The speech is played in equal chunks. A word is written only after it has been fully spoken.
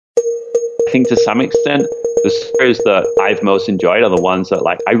think to some extent, the stories that I've most enjoyed are the ones that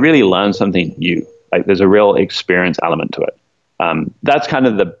like I really learned something new. Like there's a real experience element to it. That's kind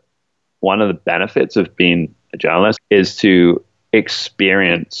of one of the benefits of being a journalist is to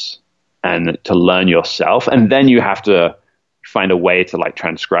experience and to learn yourself. And then you have to find a way to like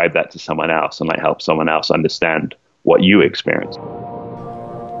transcribe that to someone else and like help someone else understand what you experienced.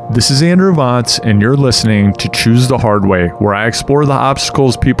 This is Andrew Vance, and you're listening to Choose the Hard Way, where I explore the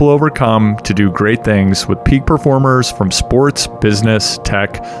obstacles people overcome to do great things with peak performers from sports, business,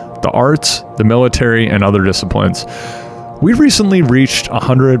 tech, the arts, the military, and other disciplines. We recently reached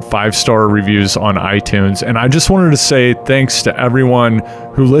 100 5-star reviews on iTunes, and I just wanted to say thanks to everyone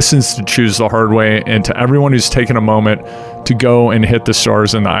who listens to Choose the Hard Way and to everyone who's taken a moment to go and hit the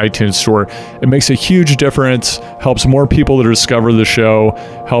stars in the iTunes store. It makes a huge difference, helps more people to discover the show,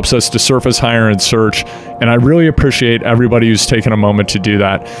 helps us to surface higher in search, and I really appreciate everybody who's taken a moment to do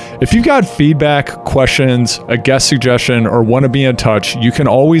that. If you've got feedback, questions, a guest suggestion, or want to be in touch, you can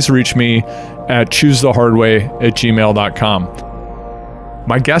always reach me at choosethehardway@gmail.com.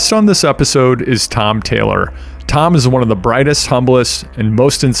 My guest on this episode is Tom Taylor. Tom is one of the brightest, humblest, and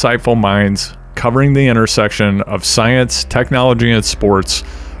most insightful minds covering the intersection of science, technology, and sports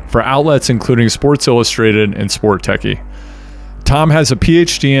for outlets including Sports Illustrated and SportTechie. Tom has a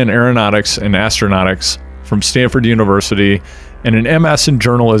Ph.D. in Aeronautics and Astronautics from Stanford University and an MS in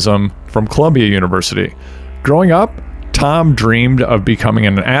journalism from Columbia University. Growing up, Tom dreamed of becoming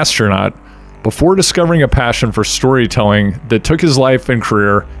an astronaut before discovering a passion for storytelling that took his life and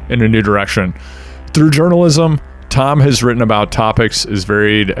career in a new direction. Through journalism, Tom has written about topics as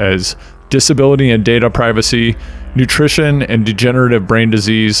varied as disability and data privacy, nutrition and degenerative brain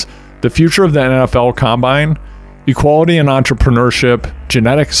disease, the future of the NFL Combine, equality and entrepreneurship,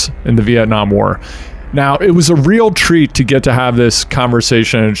 genetics, and the Vietnam War. Now, it was a real treat to get to have this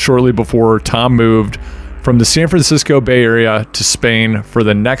conversation shortly before Tom moved from the San Francisco Bay Area to Spain for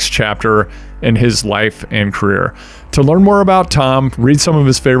the next chapter in his life and career. To learn more about Tom, read some of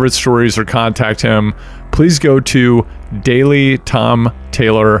his favorite stories, or contact him, please go to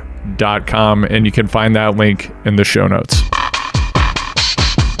dailytomtaylor.com, and you can find that link in the show notes.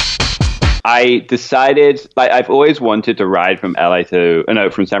 I decided, like, I've always wanted to ride from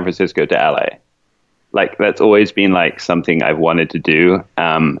from San Francisco to LA. Like, that's always been like something I've wanted to do.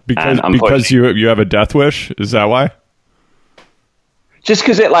 Because you have a death wish? Is that why? Just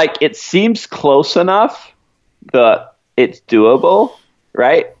because it seems close enough that it's doable,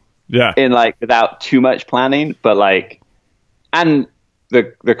 right? Yeah. In without too much planning, but and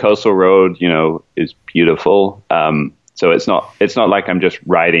the coastal road, is beautiful. So it's not like I'm just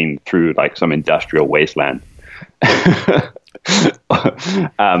riding through some industrial wasteland. And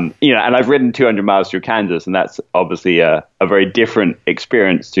I've ridden 200 miles through Kansas, and that's obviously a very different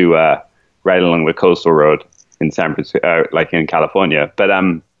experience to ride along the coastal road in San Francisco, in California. But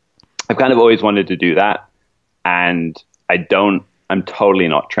I've kind of always wanted to do that, and I'm totally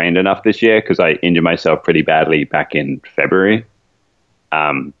not trained enough this year because I injured myself pretty badly back in February,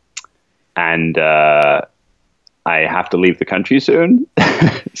 and I have to leave the country soon.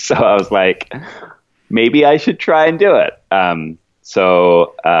 So I was like, maybe I should try and do it.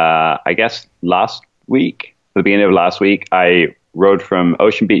 So I guess at the beginning of last week, I rode from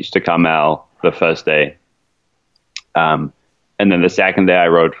Ocean Beach to Carmel the first day. And then the second day I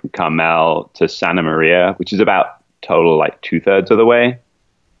rode from Carmel to Santa Maria, which is about total 2/3 of the way.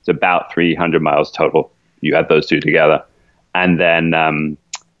 It's about 300 miles total. You add those two together. And then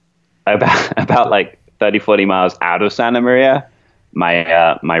about 30, 40 miles out of Santa Maria,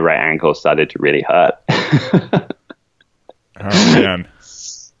 my right ankle started to really hurt. Oh man!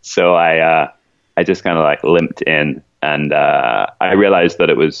 So I just kind of limped in, and I realized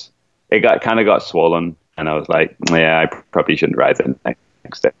that it got swollen, and I was like, yeah, I probably shouldn't ride the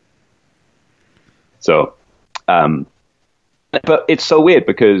next day. So, but it's so weird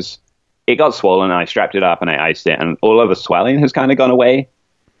because it got swollen, and I strapped it up and I iced it, and all of the swelling has kind of gone away.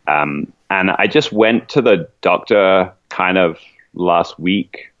 And I just went to the doctor kind of last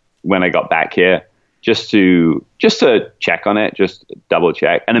week when I got back here just to check on it, just double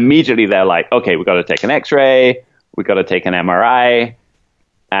check. And immediately they're like, okay, we've got to take an x-ray. We've got to take an MRI.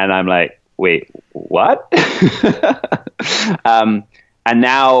 And I'm like, wait, what? And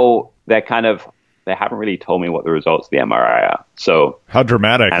now they haven't really told me what the results of the MRI are. So how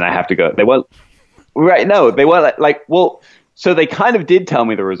dramatic. And I have to go. They won't. Right. No, they weren't well, so they kind of did tell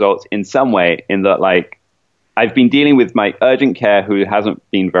me the results in some way, in that I've been dealing with my urgent care, who hasn't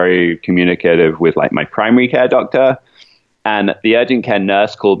been very communicative with my primary care doctor. And the urgent care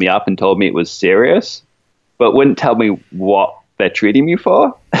nurse called me up and told me it was serious, but wouldn't tell me what they're treating me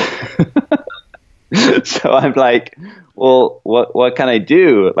for. So I'm like, well, what can I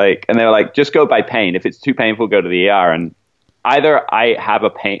do? Like, and they were like, just go by pain. If it's too painful, go to the ER. And either I have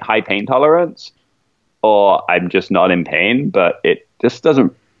a high pain tolerance, or I'm just not in pain. But it just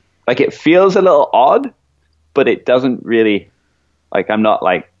doesn't, like, it feels a little odd, but it doesn't really, like, I'm not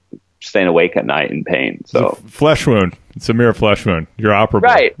like staying awake at night in pain. So it's a flesh wound. It's a mere flesh wound. You're operable.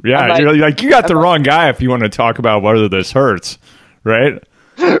 Right. Yeah. Like, you're like, you got the wrong guy if you want to talk about whether this hurts. Right.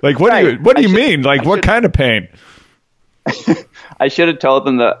 Like, what do you mean? Like, what kind of pain? I should have told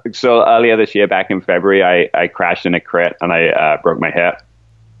them that. So earlier this year, back in February, I crashed in a crit and I broke my hip,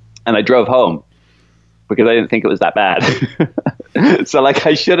 and I drove home because I didn't think it was that bad. So like,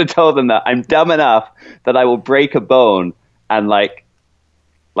 I should have told them that I'm dumb enough that I will break a bone and like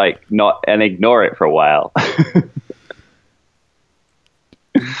not and ignore it for a while.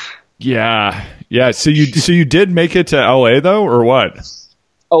 Yeah. So you did make it to LA though, or what?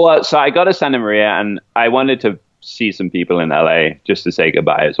 Oh, so I got to Santa Maria, and I wanted to see some people in LA just to say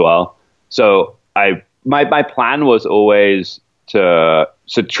goodbye as well. So my plan was always to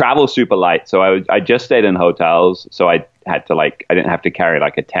travel super light. So I just stayed in hotels, so I didn't have to carry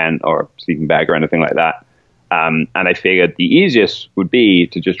like a tent or sleeping bag or anything like that. And I figured the easiest would be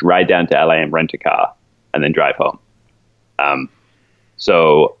to just ride down to LA and rent a car and then drive home.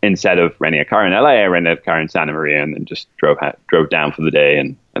 So instead of renting a car in LA, I rented a car in Santa Maria and then just drove down for the day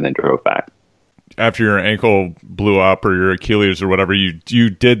and then drove back. After your ankle blew up or your Achilles or whatever, you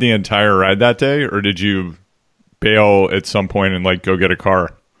did the entire ride that day, or did you bail at some point and like go get a car?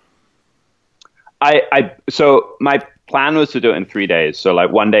 So my plan was to do it in 3 days. So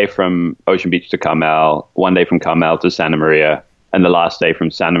like one day from Ocean Beach to Carmel, one day from Carmel to Santa Maria, and the last day from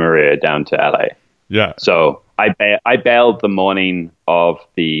Santa Maria down to LA. Yeah. So I bailed the morning of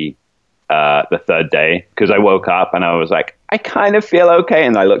the third day because I woke up and I was like, I kind of feel okay.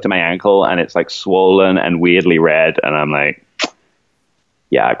 And I looked at my ankle and it's like swollen and weirdly red. And I'm like,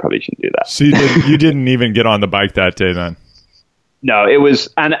 yeah, I probably shouldn't do that. So you didn't even get on the bike that day then? No, it was,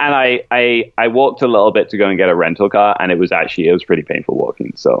 and I walked a little bit to go and get a rental car, and it was pretty painful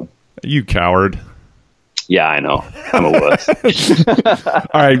walking. So you coward. Yeah, I know. I'm a wuss.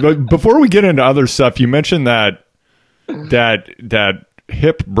 All right, but before we get into other stuff, you mentioned that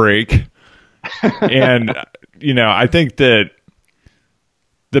hip break, and I think that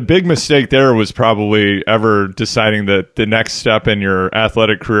the big mistake there was probably ever deciding that the next step in your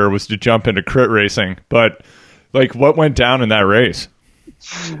athletic career was to jump into crit racing. But like, what went down in that race?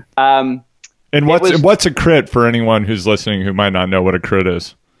 And what's a crit for anyone who's listening who might not know what a crit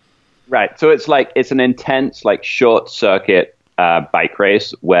is? Right. So it's an intense, like, short circuit bike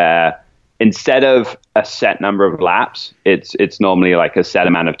race where instead of a set number of laps, it's normally like a set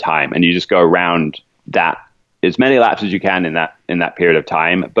amount of time, and you just go around that as many laps as you can in that period of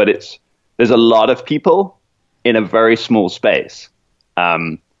time. But there's a lot of people in a very small space,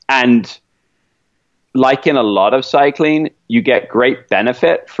 and like in a lot of cycling, you get great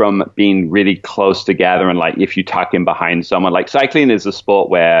benefit from being really close together. And like, if you tuck in behind someone, like, cycling is a sport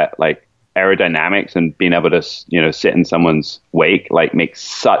where like aerodynamics and being able to, sit in someone's wake, like, makes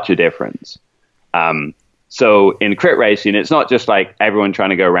such a difference. So in crit racing, it's not just like everyone trying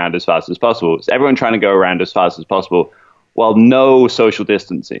to go around as fast as possible. It's everyone trying to go around as fast as possible while no social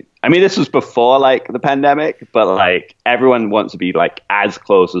distancing. I mean, this was before like the pandemic, but like everyone wants to be like as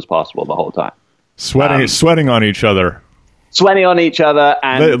close as possible the whole time. Sweating on each other. Sweating on each other.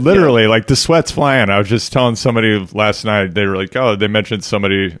 And literally, like, the sweat's flying. I was just telling somebody last night, they were like, oh, they mentioned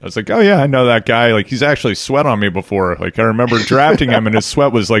somebody. I was like, oh, yeah, I know that guy. Like, he's actually sweat on me before. Like, I remember drafting him, and his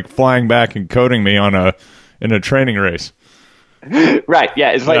sweat was, like, flying back and coating me in a training race. Right,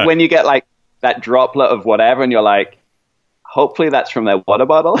 yeah. It's like when you get, like, that droplet of whatever, and you're like, hopefully that's from their water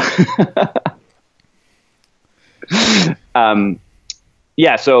bottle.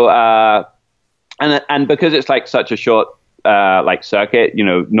 Yeah, so... And because it's like such a short like circuit,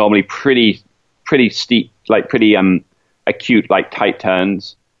 normally pretty steep, like pretty acute, like tight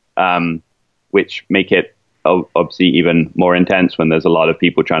turns, which make it obviously even more intense when there's a lot of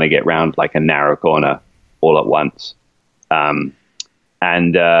people trying to get around like a narrow corner all at once. And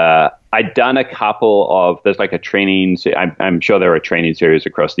I'd done a couple of, there's like a training, I'm sure there are training series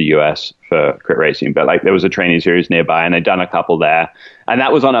across the US for crit racing, but like there was a training series nearby, and I'd done a couple there, and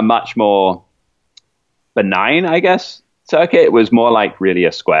that was on a much more benign, I guess, circuit. It was more like really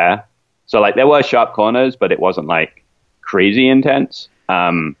a square. So like there were sharp corners, but it wasn't like crazy intense.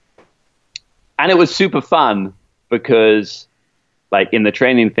 And it was super fun because like in the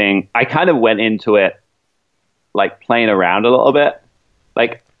training thing, I kind of went into it like playing around a little bit.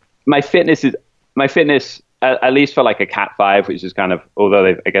 Like my fitness at least for like a Cat 5, which is kind of, although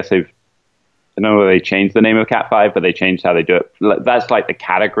I don't know whether they changed the name of Cat 5, but they changed how they do it. That's like the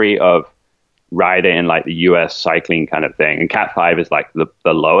category of rider in like the US cycling kind of thing. And Cat 5 is like the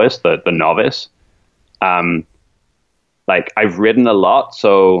lowest, the novice. Like I've ridden a lot,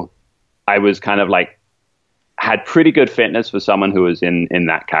 so I was kind of like, had pretty good fitness for someone who was in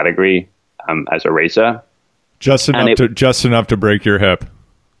that category as a racer. Just enough to break your hip.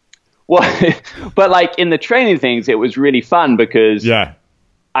 Well, but like in the training things, it was really fun because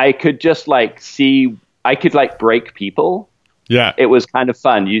I could just like I could like break people. Yeah. It was kind of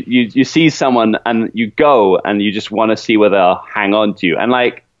fun. You see someone and you go and you just want to see where they'll hang on to you. And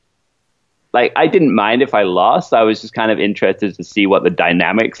like I didn't mind if I lost. I was just kind of interested to see what the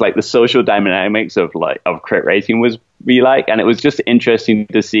dynamics, like the social dynamics of crit racing was be like. And it was just interesting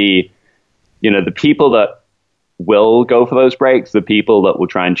to see, the people that will go for those breaks, the people that will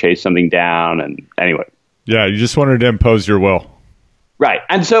try and chase something down. And anyway. Yeah. You just wanted to impose your will. Right.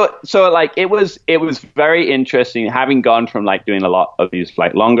 And so like it was very interesting having gone from like doing a lot of these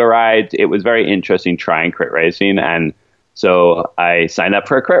like longer rides. It was very interesting trying crit racing. And so I signed up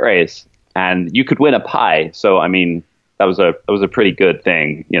for a crit race and you could win a pie. So, I mean, that was a pretty good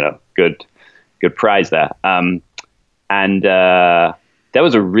thing, good prize there. And there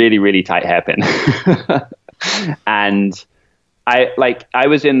was a really, really tight hairpin. And I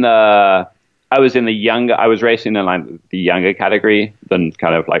was racing in like the younger category than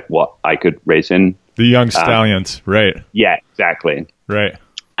kind of like what I could race in. The young stallions, right? Yeah, exactly. Right.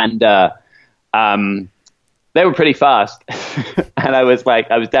 And they were pretty fast, and I was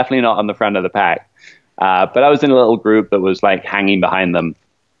definitely not on the front of the pack, but I was in a little group that was like hanging behind them,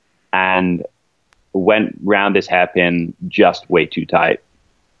 and went round this hairpin just way too tight.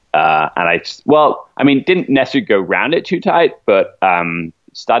 And didn't necessarily go round it too tight, but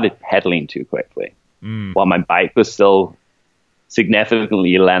started pedaling too quickly while my bike was still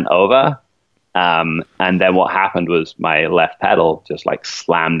significantly leant over. And then what happened was my left pedal just like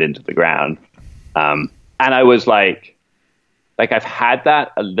slammed into the ground. And I was like I've had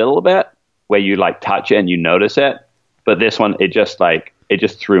that a little bit where you like touch it and you notice it, but this one, it just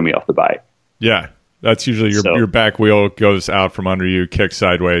threw me off the bike. Yeah. That's usually your back wheel goes out from under you, kicks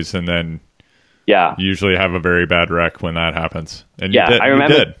sideways, and then you usually have a very bad wreck when that happens. And you did.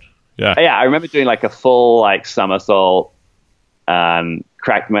 Yeah, I remember doing like a full like somersault and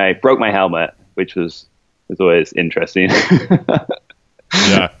broke my helmet, which was always interesting.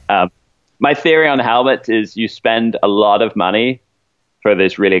 My theory on helmets is you spend a lot of money for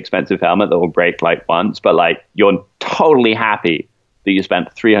this really expensive helmet that will break like once, but like you're totally happy that you spent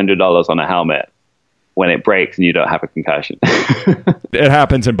 $300 on a helmet when it breaks and you don't have a concussion. It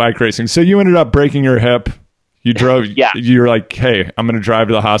happens in bike racing. So you ended up breaking your hip. You drove. You were like, hey, I'm going to drive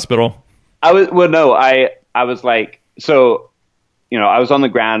to the hospital. I was like, so, I was on the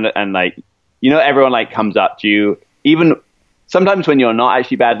ground and like, everyone like comes up to you. Even sometimes when you're not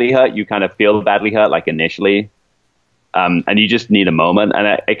actually badly hurt, you kind of feel badly hurt like initially. And you just need a moment.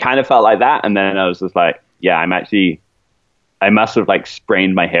 And it kind of felt like that. And then I was just like, yeah, I must have like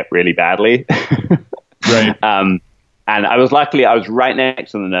sprained my hip really badly. Right. And I was right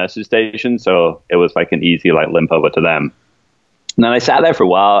next to the nurse's station. So it was like an easy like limp over to them. And then I sat there for a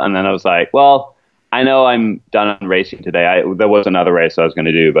while and then I was like, well, I know I'm done racing today. There was another race I was going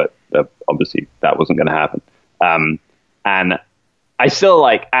to do, but obviously that wasn't going to happen. And I still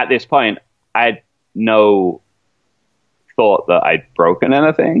like at this point, I had no thought that I'd broken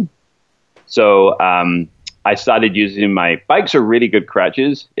anything. So, I started using my bikes are really good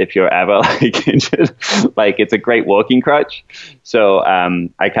crutches if you're ever like injured. Like it's a great walking crutch. So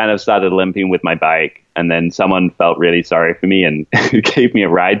I kind of started limping with my bike, and then someone felt really sorry for me and gave me a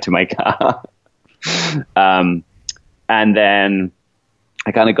ride to my car. And then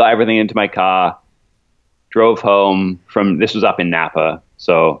I kind of got everything into my car, drove home this was up in Napa.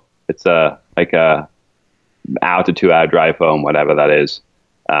 So it's like a hour to 2 hour drive home, whatever that is.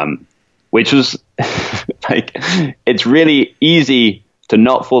 Which was like, it's really easy to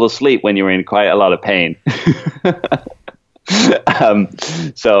not fall asleep when you're in quite a lot of pain.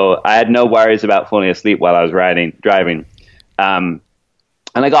 So I had no worries about falling asleep while I was driving. And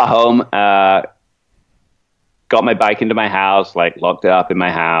I got home, got my bike into my house, like locked it up in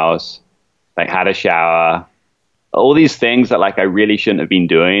my house, like had a shower, all these things that like I really shouldn't have been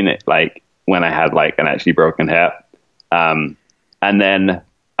doing, like when I had like an actually broken hip. And then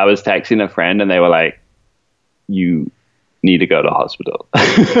I was texting a friend and they were like, you need to go to hospital.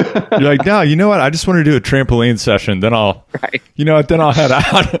 You're like, no, you know what? I just want to do a trampoline session. Then I'll head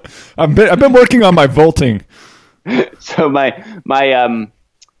out. I've been working on my vaulting. So my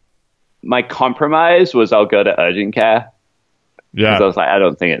my compromise was I'll go to urgent care. Yeah. Because I was like, I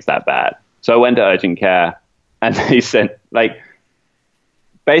don't think it's that bad. So I went to urgent care, and they sent, like,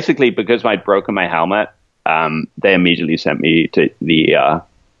 basically because I'd broken my helmet, they immediately sent me to the ER,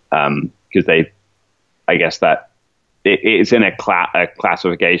 because I guess that it's in a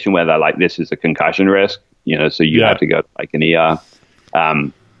classification where they're like, this is a concussion risk, so you have to go to like an ER.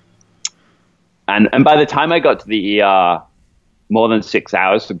 And by the time I got to the ER, more than 6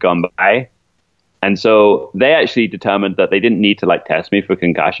 hours had gone by. And so they actually determined that they didn't need to like test me for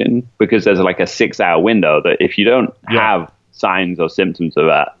concussion, because there's like a 6-hour window that if you don't have signs or symptoms of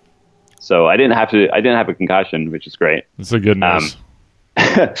that. So I didn't have a concussion, which is great. That's a good news.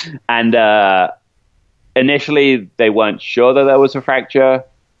 And initially they weren't sure that there was a fracture.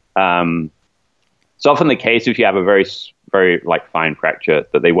 It's often the case if you have a very, very like fine fracture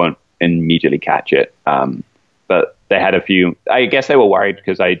that they won't immediately catch it. But they had a few, I guess they were worried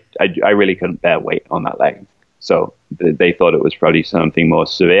because I really couldn't bear weight on that leg. So they thought it was probably something more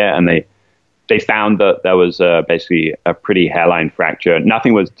severe. And they found that there was basically a pretty hairline fracture.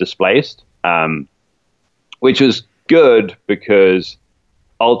 Nothing was displaced, which was good because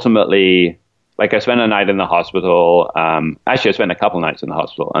ultimately, like I spent a night in the hospital. Actually, I spent a couple nights in the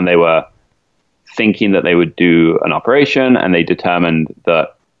hospital, and they were thinking that they would do an operation, and they determined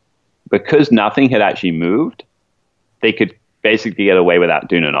that because nothing had actually moved, they could basically get away without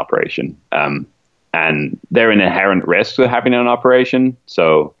doing an operation. And there are inherent risks with having an operation,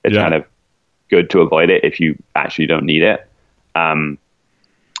 so it's kind of good to avoid it if you actually don't need it. But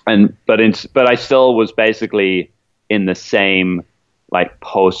I still was basically in the same like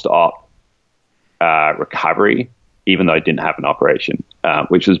post-op recovery, even though I didn't have an operation,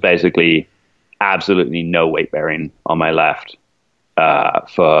 which was basically absolutely no weight bearing on my left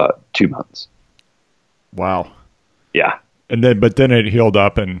for 2 months. Wow. Yeah. But then it healed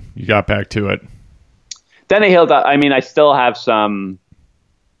up and you got back to it. Then it healed up. I mean, I still have some,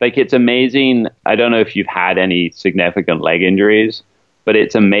 like, it's amazing. I don't know if you've had any significant leg injuries, but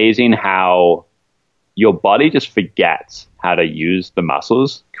it's amazing how your body just forgets how to use the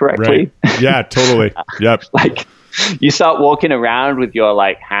muscles correctly. Right. Yeah, totally. Yep. Like, you start walking around with your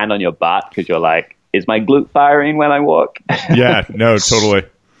like hand on your butt because you're like, is my glute firing when I walk? Yeah, no, totally.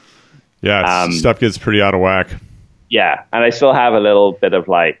 Yeah, stuff gets pretty out of whack. Yeah, and I still have a little bit of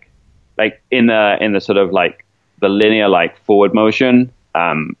like in the sort of like the linear like forward motion.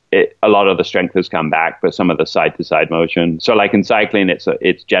 A lot of the strength has come back, but some of the side to side motion. So like in cycling,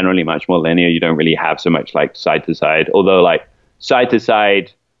 it's generally much more linear. You don't really have so much like side to side. Although like side to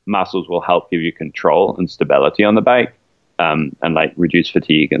side muscles will help give you control and stability on the bike, and like reduce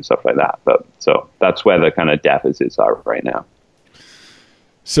fatigue and stuff like that. But so that's where the kind of deficits are right now.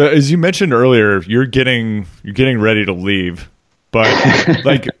 So as you mentioned earlier, you're getting ready to leave, but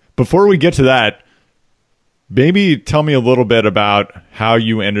like before we get to that, maybe tell me a little bit about how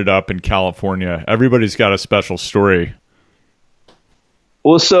you ended up in California. Everybody's got a special story.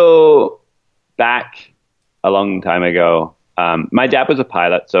 Well, so back a long time ago, my dad was a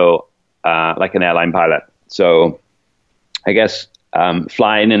pilot, so like an airline pilot. So I guess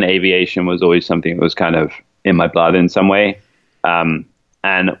flying and aviation was always something that was kind of in my blood in some way.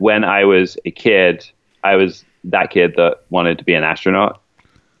 And when I was a kid, I was that kid that wanted to be an astronaut.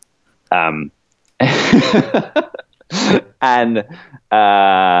 And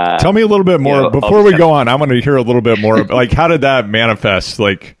tell me a little bit more before we go on. I want to hear a little bit more. Like, how did that manifest?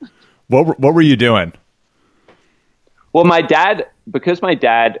 Like, what were you doing? Well, my dad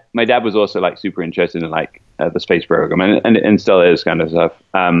was also like super interested in like the space program and still is kind of stuff.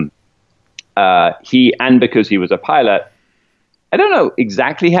 Because he was a pilot, I don't know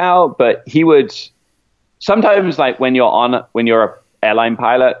exactly how, but he would sometimes like when you're an airline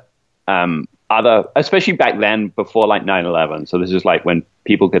pilot, especially back then before like 9/11. So this is like when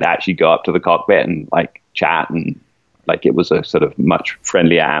people could actually go up to the cockpit and like chat, and like it was a sort of much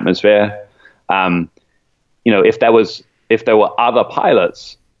friendlier atmosphere. If there were other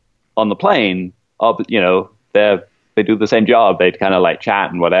pilots on the plane, they do the same job. They'd kind of like chat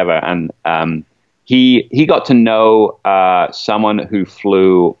and whatever. And he got to know someone who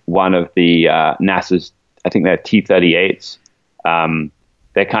flew one of the NASA's, I think they're T-38s.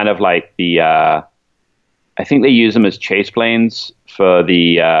 They're kind of like I think they use them as chase planes for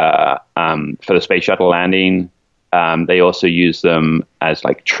the space shuttle landing. They also use them as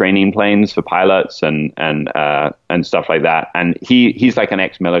like training planes for pilots and stuff like that. And he's like an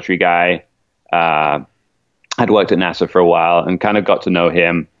ex-military guy. Had worked at NASA for a while and kind of got to know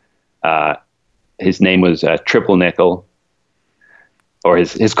him. His name was Triple Nickel, or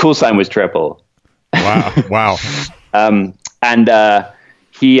his call sign was Triple. Wow! Wow!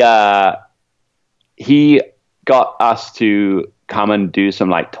 he got us to come and do some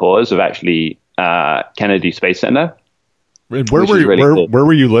like tours of actually Kennedy Space Center. Where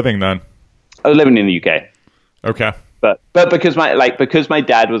were you living then? I was living in the UK. Okay. But because my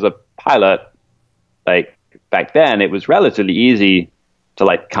dad was a pilot, like back then, it was relatively easy to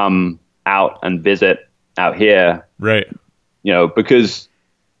like come out and visit out here. Right. Because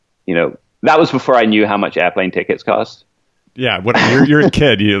that was before I knew how much airplane tickets cost. Yeah, you're a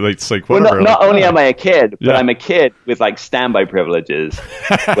kid. It's like whatever. Well, not only am I a kid, but I'm a kid with like standby privileges,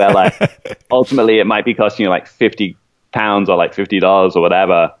 where like ultimately it might be costing you like £50 or like $50 or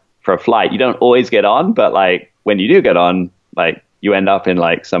whatever for a flight. You don't always get on, but like when you do get on, like you end up in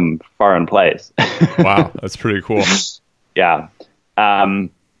like some foreign place. Wow, that's pretty cool. Yeah.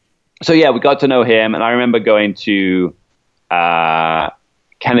 So yeah, we got to know him, and I remember going to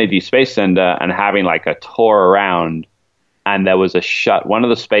Kennedy Space Center and having like a tour around. And there was one of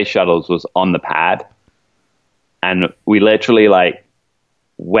the space shuttles was on the pad, and we literally like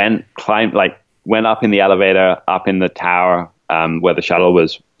went up in the elevator, up in the tower where the shuttle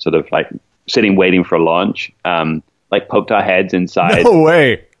was sort of like sitting waiting for launch. Like poked our heads inside. No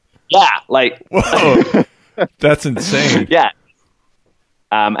way. Yeah, like whoa, that's insane. Yeah.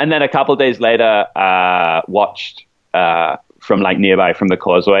 And then a couple of days later, watched from like nearby from the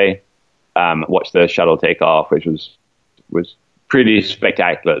causeway, watched the shuttle take off, which was pretty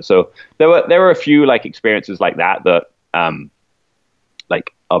spectacular. So there were a few like experiences like that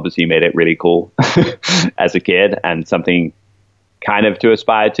like obviously made it really cool as a kid and something kind of to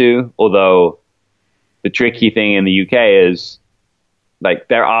aspire to. Although the tricky thing in the UK is like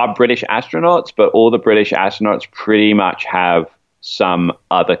there are British astronauts, but all the British astronauts pretty much have some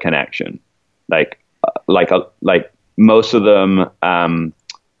other connection. Like most of them,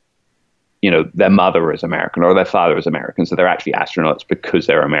 their mother is American or their father is American. So they're actually astronauts because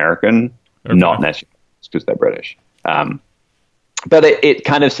they're American, okay, not necessarily because they're British. But it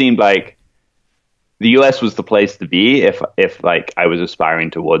kind of seemed like the US was the place to be if like I was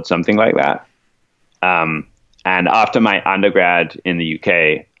aspiring towards something like that. And after my undergrad in the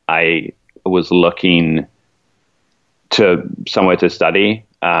UK, I was looking to somewhere to study,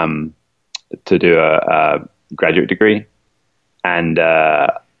 to do a graduate degree. And,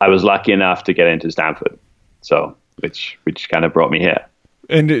 I was lucky enough to get into Stanford, so which kind of brought me here.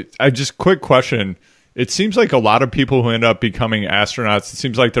 And quick question: it seems like a lot of people who end up becoming astronauts, it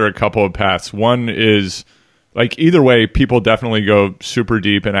seems like there are a couple of paths. One is like either way, people definitely go super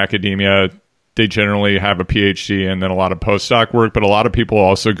deep in academia. They generally have a Ph.D. and then a lot of postdoc work, but a lot of people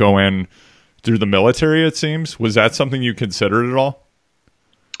also go in through the military. It seems. Was that something you considered at all?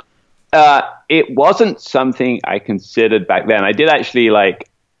 It wasn't something I considered back then. I did actually like.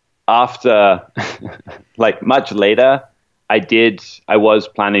 After, like much later, I was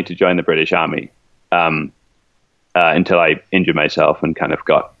planning to join the British Army until I injured myself and kind of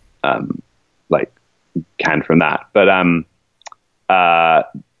got like canned from that. But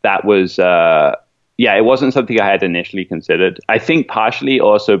that was, it wasn't something I had initially considered. I think partially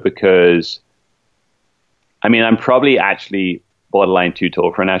also because, I'm probably actually borderline too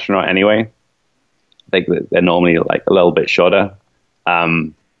tall for an astronaut anyway. Like they're normally like a little bit shorter.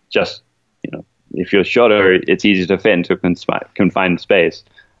 Just, if you're shorter, it's easy to fit into confined space.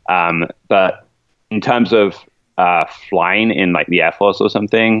 But in terms of flying in like the Air Force or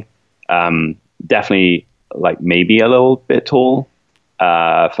something, definitely like maybe a little bit tall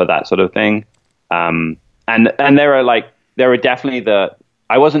for that sort of thing. And there are definitely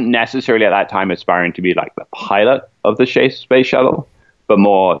I wasn't necessarily at that time aspiring to be like the pilot of the space shuttle, but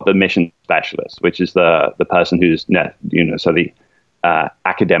more the mission specialist, which is the person who's so the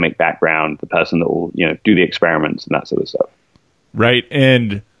academic background, the person that will, do the experiments and that sort of stuff. Right.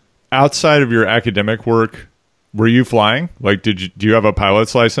 And outside of your academic work, were you flying? Like, do you have a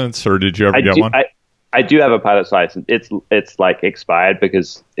pilot's license or did you ever get one? I do have a pilot's license. It's like expired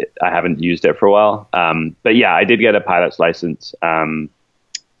because I haven't used it for a while. But yeah, I did get a pilot's license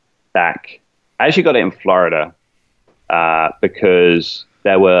back. I actually got it in Florida because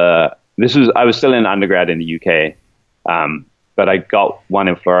I was still in undergrad in the UK. But I got one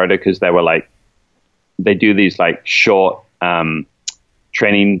in Florida because they do these like short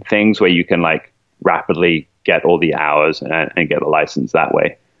training things where you can like rapidly get all the hours and get a license that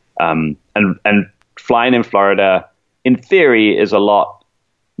way. And flying in Florida, in theory, is a lot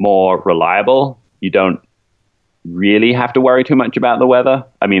more reliable. You don't really have to worry too much about the weather.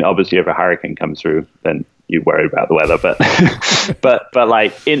 Obviously, if a hurricane comes through, then you worry about the weather. But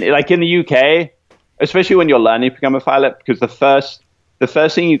like in the UK. Especially when you're learning to become a pilot, because the the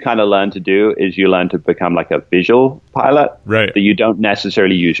first thing you kind of learn to do is you learn to become like a visual pilot. Right. That you don't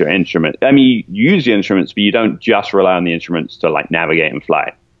necessarily use your instrument. I mean, you use the instruments, but you don't just rely on the instruments to like navigate and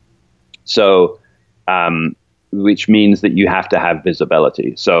fly. So, which means that you have to have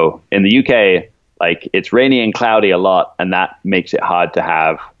visibility. So in the UK, like it's rainy and cloudy a lot, and that makes it hard to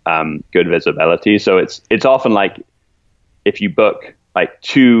have good visibility. So it's often like if you book like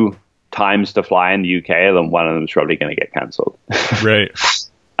 2 times to fly in the UK, then one of them is probably going to get cancelled. Right.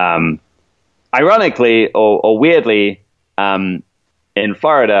 Ironically or weirdly, in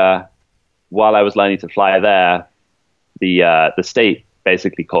Florida, while I was learning to fly there, the state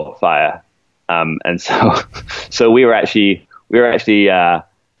basically caught fire, and so we were actually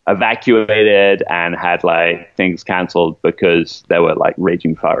evacuated and had like things cancelled because there were like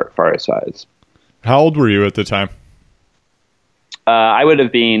raging forest fires. How old were you at the time? I would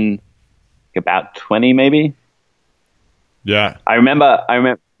have been about 20, maybe. Yeah. I remember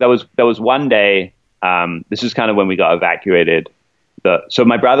there was one day, this is kind of when we got evacuated. So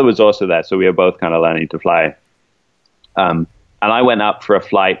my brother was also there. So we were both kind of learning to fly. And I went up for a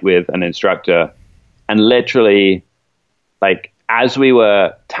flight with an instructor, and literally like as we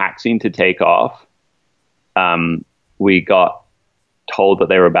were taxiing to take off, we got told that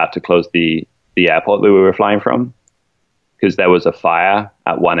they were about to close the airport that we were flying from because there was a fire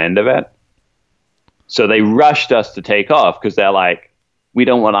at one end of it. So they rushed us to take off because they're like, we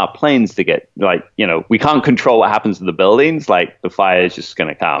don't want our planes to get like, we can't control what happens to the buildings. Like the fire is just going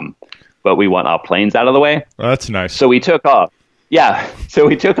to come, but we want our planes out of the way. Well, that's nice. So we took off. Yeah. So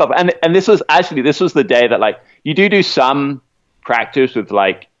we took off. And this was the day that like you do some practice with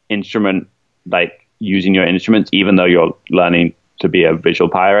like instrument, like using your instruments, even though you're learning to be a visual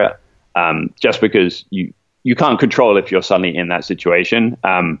pilot, just because you can't control if you're suddenly in that situation.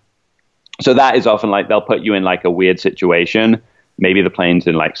 So that is often like they'll put you in like a weird situation. Maybe the plane's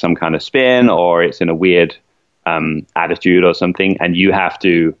in like some kind of spin or it's in a weird attitude or something, and you have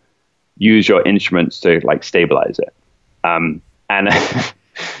to use your instruments to like stabilize it. And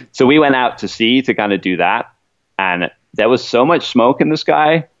so we went out to sea to kind of do that, and there was so much smoke in the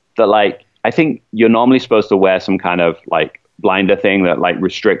sky that like I think you're normally supposed to wear some kind of like blinder thing that like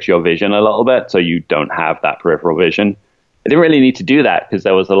restricts your vision a little bit so you don't have that peripheral vision. I didn't really need to do that because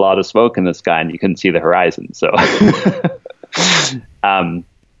there was a lot of smoke in the sky and you couldn't see the horizon. So, and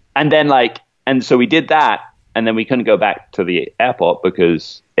so we did that, and then we couldn't go back to the airport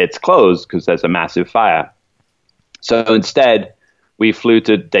because it's closed because there's a massive fire. So instead, we flew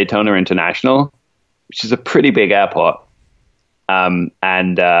to Daytona International, which is a pretty big airport. And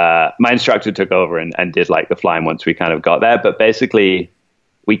my instructor took over and did like the flying once we kind of got there. But basically,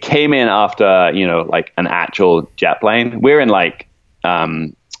 we came in after, like an actual jet plane. We're in like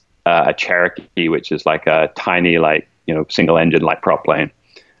a Cherokee, which is like a tiny, like, single engine, like prop plane.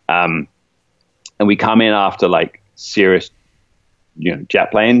 And we come in after like serious, jet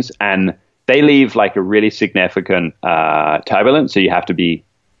planes, and they leave like a really significant turbulence. So you have to be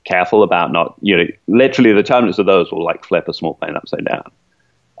careful about not, literally the turbulence of those will like flip a small plane upside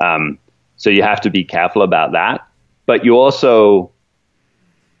down. So you have to be careful about that. But you also,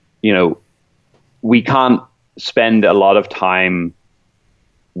 we can't spend a lot of time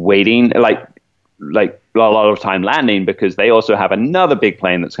waiting, like a lot of time landing, because they also have another big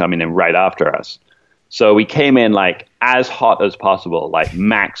plane that's coming in right after us. So we came in like as hot as possible, like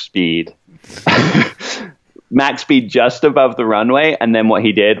max speed just above the runway. And then what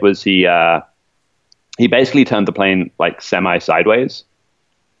he did was he basically turned the plane like semi sideways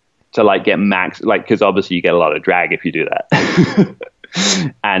to like get max, like, cause obviously you get a lot of drag if you do that.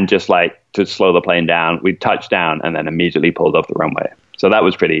 And just like to slow the plane down, we touched down and then immediately pulled off the runway. So that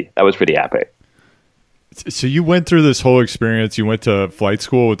was pretty epic. So you went through this whole experience. You went to flight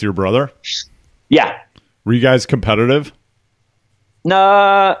school with your brother? Yeah. Were you guys competitive?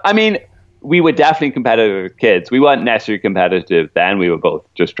 No, I mean, we were definitely competitive kids. We weren't necessarily competitive then. We were both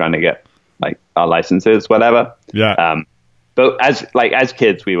just trying to get like our licenses, whatever. Yeah. But as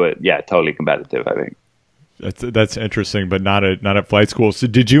kids, we were, totally competitive, I think. That's interesting, but not at flight school. So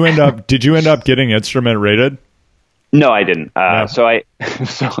did you end up getting instrument rated? No, I didn't. No. So I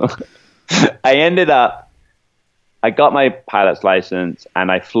ended up, I got my pilot's license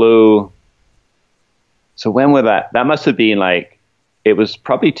and I flew. So when was that? That must have been like, it was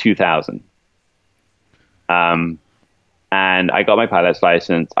probably 2000. And I got my pilot's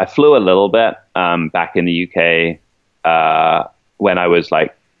license. I flew a little bit back in the UK when I was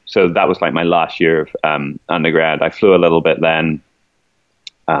like, so that was like my last year of undergrad. I flew a little bit then.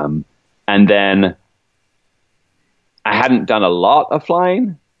 And then I hadn't done a lot of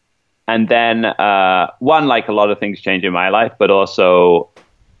flying. And then one, like a lot of things changed in my life, but also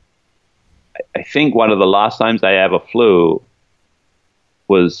I think one of the last times I ever flew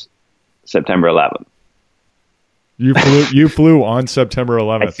was September 11th. You flew on September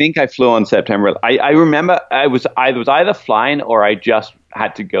 11th. I think I flew on September. I remember I was either flying or I just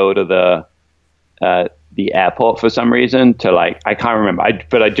had to go to the airport for some reason to like, I can't remember.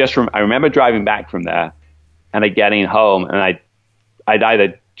 I remember driving back from there and getting home, and I'd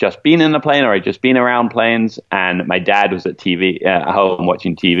either just been in the plane or I'd just been around planes, and my dad was at home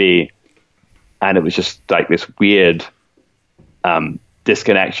watching TV, and it was just like this weird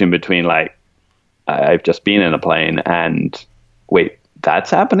disconnection between like, I've just been in a plane and wait, that's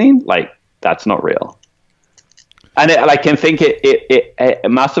happening? Like, that's not real. And I can think it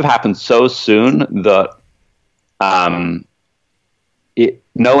must have happened so soon that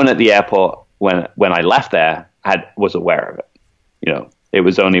no one at the airport when I left there was aware of it. You know, it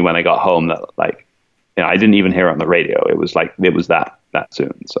was only when I got home that, like, you know, I didn't even hear it on the radio. It was like, it was that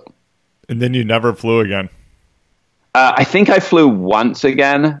soon. So. And then you never flew again. I think I flew once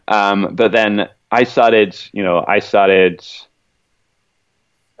again. But then I started,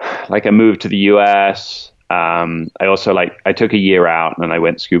 like, I moved to the US. I also I took a year out and I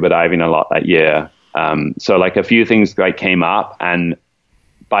went scuba diving a lot that year. So like a few things like came up, and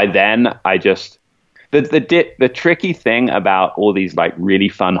by then I just, the tricky thing about all these like really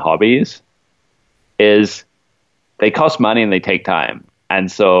fun hobbies is they cost money and they take time.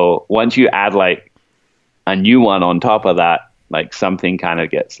 And so once you add like a new one on top of that, like something kind of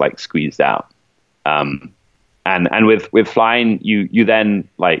gets like squeezed out. And with flying, you then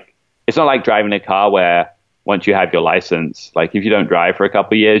like, it's not like driving a car where once you have your license, like if you don't drive for a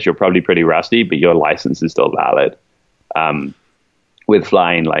couple of years, you're probably pretty rusty, but your license is still valid. With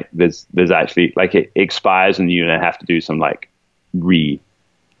flying, like there's actually like it expires and you have to do some like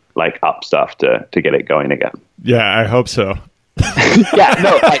up stuff to get it going again. Yeah, I hope so. Yeah,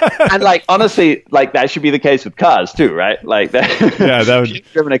 no, and like honestly, like that should be the case with cars too, right? Like that. Yeah, that would. If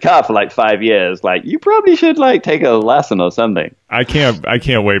you've driven a car for like 5 years, like you probably should like take a lesson or something. I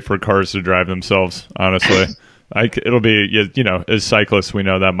can't wait for cars to drive themselves. Honestly, it'll be, you know, as cyclists, we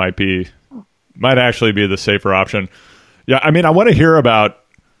know that might actually be the safer option. Yeah, I mean, I want to hear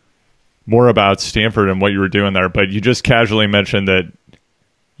more about Stanford and what you were doing there, but you just casually mentioned that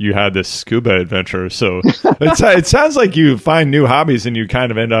you had this scuba adventure. So it sounds like you find new hobbies and you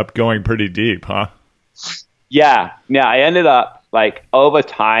kind of end up going pretty deep, huh? Yeah. I ended up like over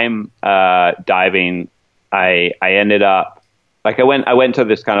time diving. I ended up like I went to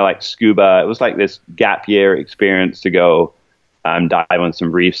this kind of like scuba. It was like this gap year experience to go dive on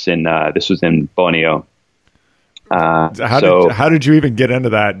some reefs this was in Borneo. How did you even get into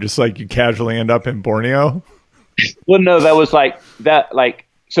that? Just like you casually end up in Borneo? Well, no, that was like that. Like,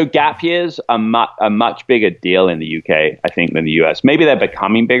 so gap years are a much bigger deal in the UK, I think, than the US. Maybe they're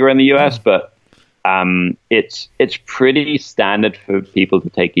becoming bigger in the US, but it's pretty standard for people to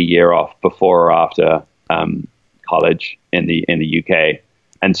take a year off before or after college in the UK.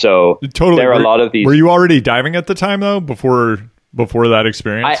 And so there are a lot of these. Were you already diving at the time though, before that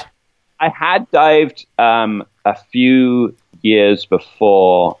experience? I had dived a few years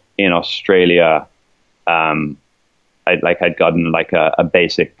before in Australia. I'd gotten like a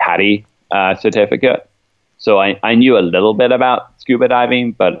basic PADI certificate, so I knew a little bit about scuba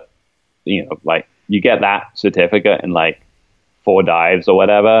diving. But you know, like you get that certificate in like 4 dives or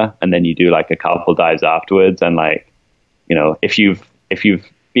whatever, and then you do like a couple dives afterwards. And like, you know, if you've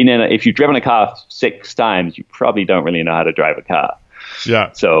driven a car 6 times, you probably don't really know how to drive a car.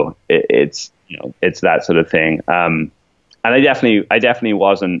 Yeah. So it's that sort of thing. And I definitely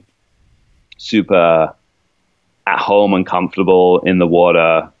wasn't super at home and comfortable in the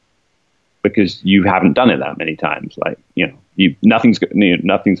water because you haven't done it that many times. Like, you know,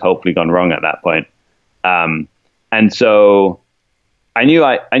 nothing's hopefully gone wrong at that point. And so I knew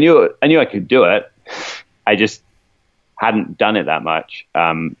I could do it. I just hadn't done it that much.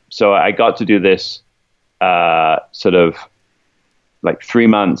 So I got to do this sort of like 3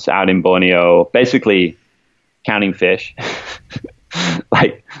 months out in Borneo, basically counting fish,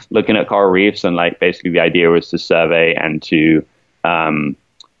 like looking at coral reefs. And like basically the idea was to survey and to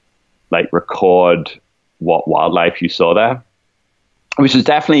like record what wildlife you saw there, which was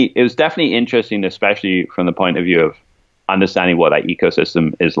definitely interesting, especially from the point of view of understanding what that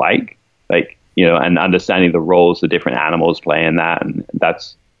ecosystem is like, you know, and understanding the roles the different animals play in that. And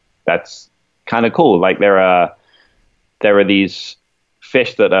that's kind of cool. Like there are these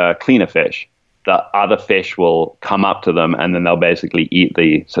fish that are cleaner fish that other fish will come up to them and then they'll basically eat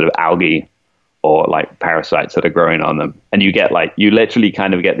the sort of algae or like parasites that are growing on them. And you get like, you literally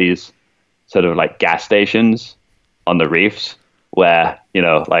kind of get these sort of like gas stations on the reefs where, you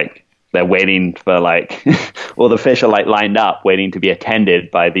know, like they're waiting for like, all the fish are like lined up waiting to be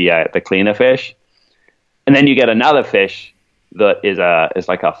attended by the cleaner fish. And then you get another fish that is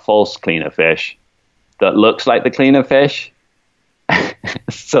like a false cleaner fish that looks like the cleaner fish.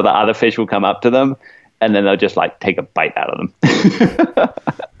 So the other fish will come up to them and then they'll just like take a bite out of them.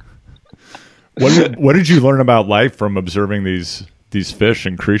 What did you learn about life from observing these fish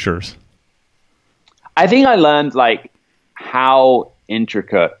and creatures? I think I learned like how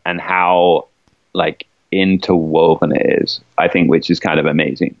intricate and how like interwoven it is, I think, which is kind of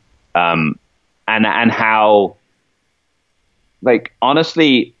amazing. And how, like,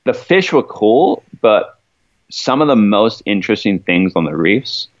 honestly, the fish were cool, but some of the most interesting things on the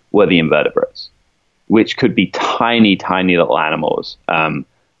reefs were the invertebrates, which could be tiny, tiny little animals.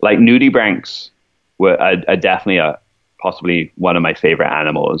 Like nudibranchs are definitely possibly one of my favorite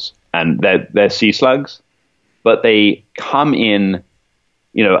animals, and they're sea slugs, but they come in,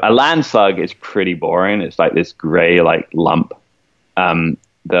 you know, a land slug is pretty boring. It's like this gray like lump.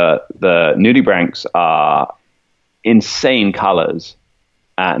 The nudibranchs are insane colors,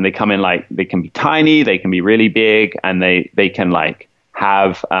 and they come in like, they can be tiny, they can be really big, and they can like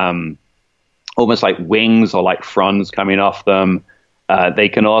have almost like wings or like fronds coming off them. They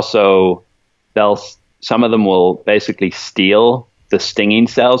can also, some of them will basically steal the stinging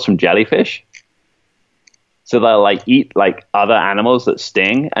cells from jellyfish. So they'll like eat like other animals that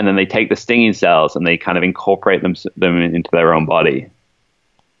sting, and then they take the stinging cells and they kind of incorporate them into their own body,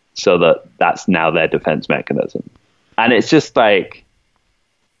 so that's now their defense mechanism. And it's just like,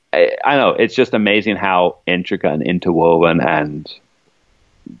 I don't know, it's just amazing how intricate and interwoven and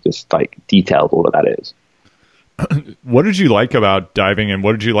just like detailed all of that is. What did you like about diving, and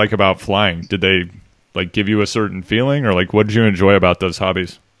what did you like about flying? Did they like give you a certain feeling, or like what did you enjoy about those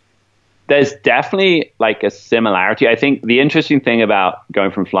hobbies? There's definitely like a similarity. I think the interesting thing about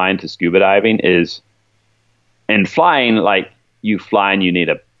going from flying to scuba diving is, in flying, like you fly and you need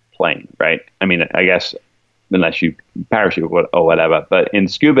a plane, right? I mean, I guess unless you parachute or whatever, but in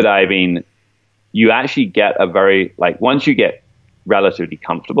scuba diving, you actually get a very, like, once you get relatively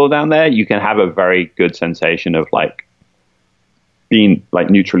comfortable down there, you can have a very good sensation of like being like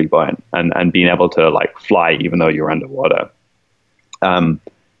neutrally buoyant and being able to like fly even though you're underwater.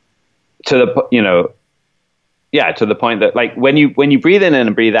 To the, you know, yeah, to the point that like when you breathe in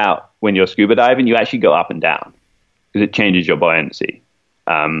and breathe out when you're scuba diving, you actually go up and down because it changes your buoyancy.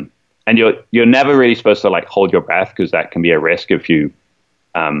 And you're never really supposed to like hold your breath, because that can be a risk if you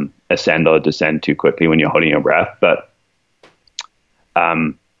ascend or descend too quickly when you're holding your breath. But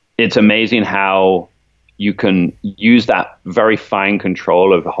it's amazing how you can use that very fine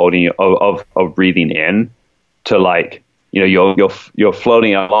control of holding of breathing in to, like, you know, you're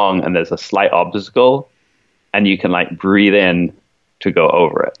floating along and there's a slight obstacle and you can like breathe in to go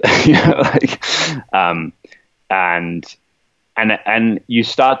over it. You know, like, and you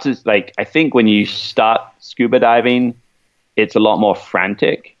start to, like, I think when you start scuba diving, it's a lot more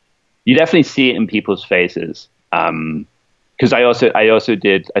frantic. You definitely see it in people's faces. Because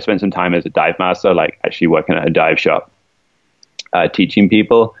I spent some time as a dive master, like actually working at a dive shop, teaching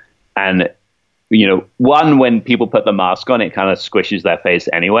people. And, you know, when people put the mask on, it kind of squishes their face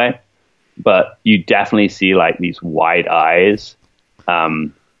anyway. But you definitely see like these wide eyes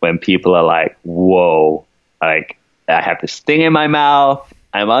when people are like, whoa, like I have this sting in my mouth,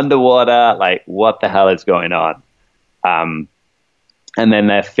 I'm underwater, like what the hell is going on? And then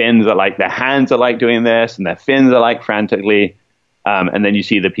their fins are like, their hands are like doing this, and their fins are like frantically. And then you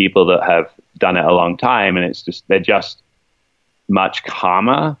see the people that have done it a long time, and it's just, they're just much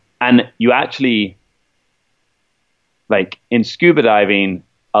calmer. And you actually, like in scuba diving,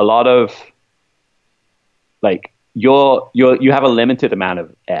 a lot of like you have a limited amount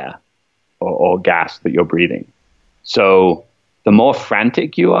of air or gas that you're breathing. So the more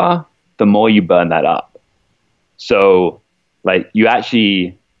frantic you are, the more you burn that up. So like you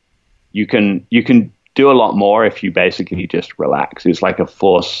can do a lot more if you basically just relax. It's like a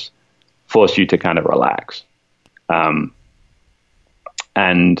force you to kind of relax. And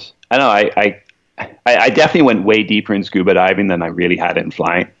I know I definitely went way deeper in scuba diving than I really had in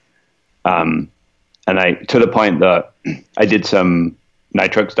flying. And to the point that I did some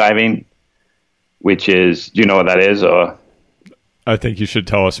nitrox diving, which is, do you know what that is? Or I think you should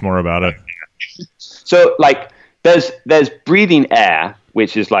tell us more about it. So like there's breathing air,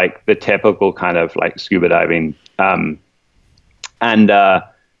 which is like the typical kind of like scuba diving. And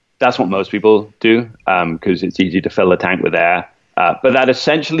that's what most people do, because it's easy to fill the tank with air. But that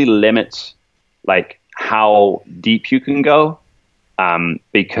essentially limits like how deep you can go,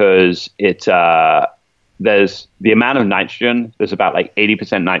 because there's the amount of nitrogen. There's about like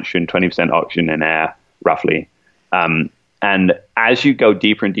 80% nitrogen, 20% oxygen in air, roughly. And as you go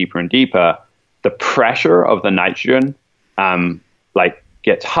deeper and deeper and deeper, the pressure of the nitrogen like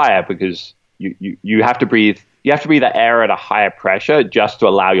gets higher, because you have to breathe. You have to breathe the air at a higher pressure just to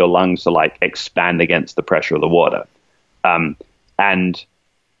allow your lungs to like expand against the pressure of the water. And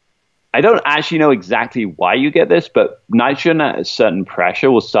I don't actually know exactly why you get this, but nitrogen at a certain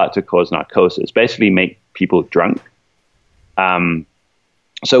pressure will start to cause narcosis, basically make people drunk.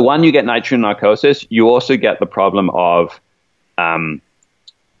 So when you get nitrogen narcosis, you also get the problem of the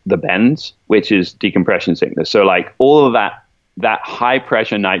bends, which is decompression sickness. So like all of that high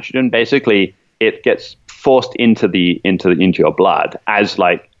pressure nitrogen, basically it gets forced into your blood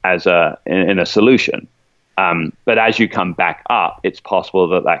in a solution. But as you come back up, it's possible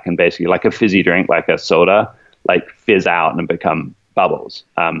that can basically, like a fizzy drink, like a soda, like fizz out and become bubbles.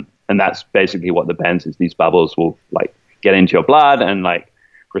 And that's basically what the bends is. These bubbles will like get into your blood and like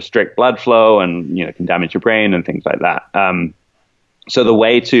restrict blood flow, and can damage your brain and things like that. So the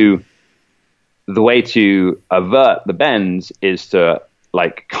way to avert the bends is to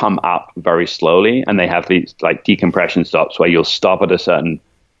like come up very slowly, and they have these like decompression stops where you'll stop at a certain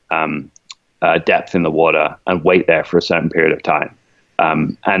depth in the water and wait there for a certain period of time.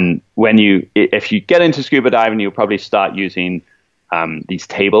 And if you get into scuba diving, you'll probably start using these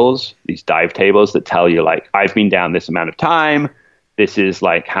dive tables that tell you like, I've been down this amount of time. This is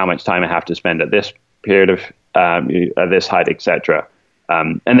like how much time I have to spend at this period of at this height, etc.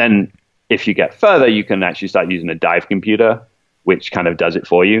 And then if you get further, you can actually start using a dive computer, which kind of does it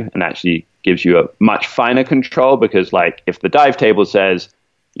for you and actually gives you a much finer control, because like if the dive table says,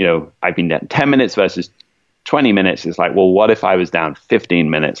 I've been down 10 minutes versus 20 minutes, it's like, well, what if I was down 15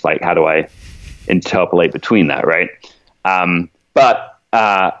 minutes? Like, how do I interpolate between that, right? But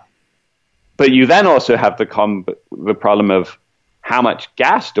you then also have the problem of how much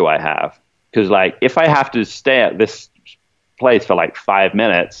gas do I have? Because like if I have to stay at this place for like 5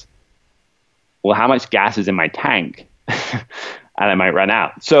 minutes, well, how much gas is in my tank? And I might run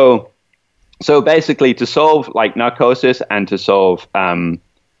out. So basically, to solve like narcosis and to solve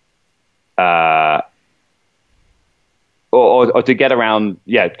or to get around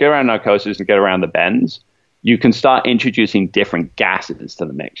narcosis and get around the bends, you can start introducing different gases to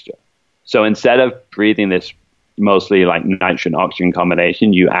the mixture. So instead of breathing this mostly like nitrogen oxygen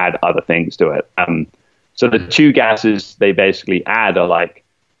combination, you add other things to it. So the two gases they basically add are like,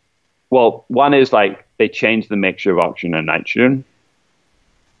 well, one is like they change the mixture of oxygen and nitrogen.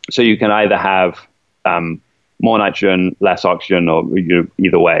 So you can either have more nitrogen, less oxygen, or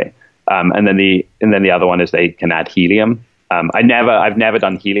either way. And then the other one is they can add helium. I've never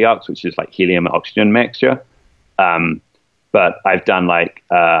done heliox, which is like helium oxygen mixture. But I've done like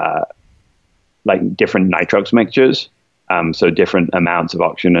different nitrox mixtures. So different amounts of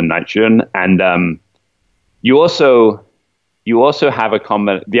oxygen and nitrogen. And you also have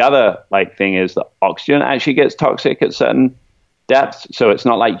the other like thing is that oxygen actually gets toxic at certain depths. So it's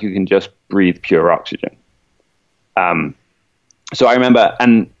not like you can just breathe pure oxygen. So I remember,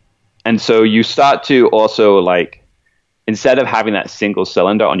 and so you start to also like, instead of having that single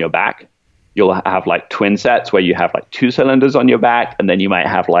cylinder on your back, you'll have like twin sets where you have like 2 cylinders on your back, and then you might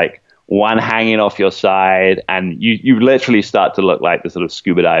have like one hanging off your side, and you literally start to look like the sort of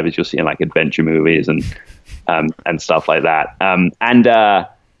scuba divers you'll see in like adventure movies and stuff like that. And I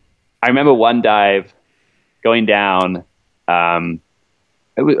remember one dive going down.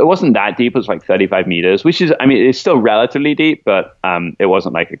 It wasn't that deep. It was like 35 meters, which is, I mean, it's still relatively deep, but it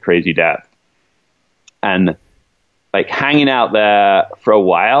wasn't like a crazy depth. And like hanging out there for a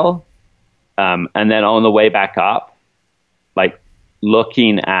while, and then on the way back up, like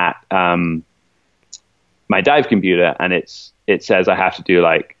looking at my dive computer, and it says I have to do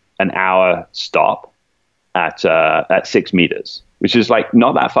like an hour stop at 6 meters, which is like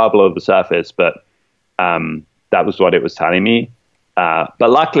not that far below the surface, but that was what it was telling me. But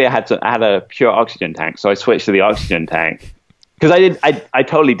luckily I had a pure oxygen tank, so I switched to the oxygen tank, because I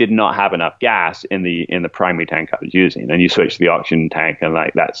totally did not have enough gas in the primary tank I was using. And you switch to the oxygen tank, and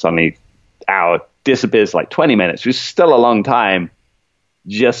like that suddenly hour disappears like 20 minutes, which is still a long time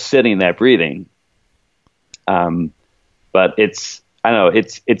just sitting there breathing. But it's, I don't know,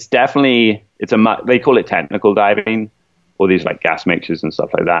 it's definitely, they call it technical diving, or these like gas mixtures and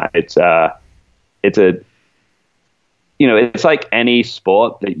stuff like that. It's like any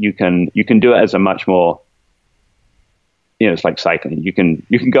sport that you can do it as a much more, it's like cycling. You can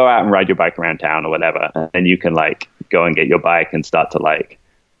go out and ride your bike around town or whatever, and then you can like go and get your bike and start to like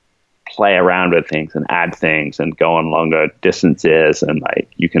play around with things and add things and go on longer distances, and like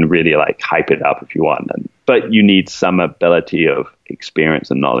you can really like hype it up if you want. But you need some ability of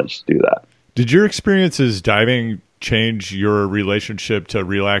experience and knowledge to do that. Did your experiences diving change your relationship to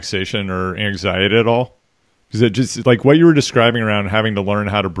relaxation or anxiety at all? Is it just like what you were describing around having to learn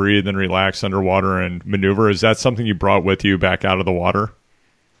how to breathe and relax underwater and maneuver? Is that something you brought with you back out of the water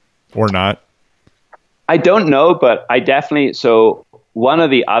or not? I don't know, but I definitely, so one of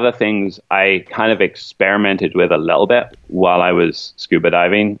the other things I kind of experimented with a little bit while I was scuba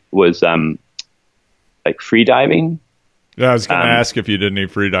diving was like free diving. Yeah, I was going to ask if you did any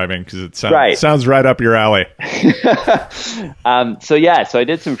free diving because it sounds right up your alley. So I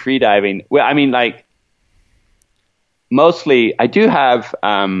did some free diving. Well, I mean, like mostly I do have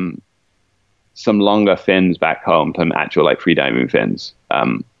some longer fins back home, some actual like free diving fins,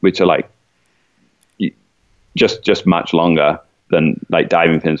 which are like just much longer than like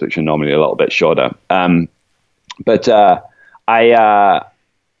diving fins, which are normally a little bit shorter.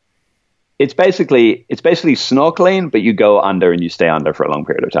 It's basically snorkeling, but you go under and you stay under for a long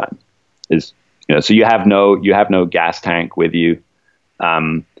period of time. So you have no gas tank with you.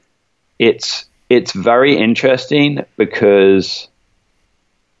 It's very interesting because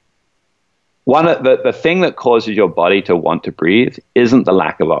one of the thing that causes your body to want to breathe isn't the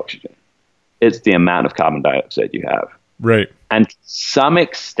lack of oxygen. It's the amount of carbon dioxide you have. Right. And to some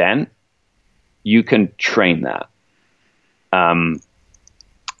extent, you can train that. And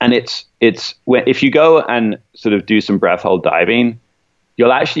it's if you go and sort of do some breath hold diving,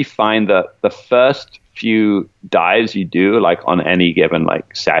 you'll actually find that the first few dives you do, like on any given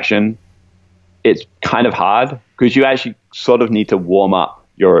like session, it's kind of hard because you actually sort of need to warm up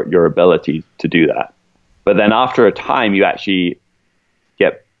your ability to do that. But then after a time, you actually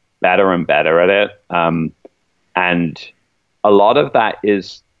get better and better at it. And a lot of that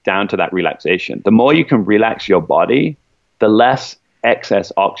is down to that relaxation. The more you can relax your body, the less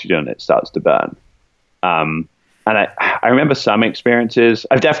excess oxygen it starts to burn. And I remember some experiences.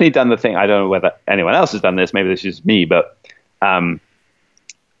 I've definitely done the thing. I don't know whether anyone else has done this. Maybe this is me, but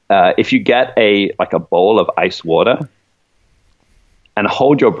if you get a bowl of ice water and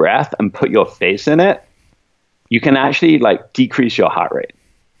hold your breath and put your face in it, you can actually like decrease your heart rate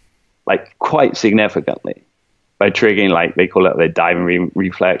like quite significantly by triggering, like they call it the diving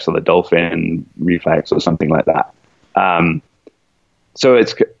reflex or the dolphin reflex or something like that. So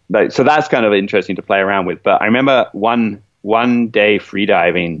it's like, so that's kind of interesting to play around with. But I remember one day free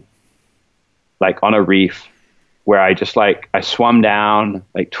diving, like on a reef, where I swam down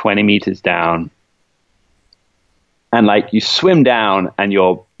like 20 meters down, and like you swim down and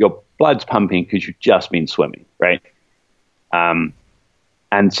your blood's pumping because you've just been swimming, right?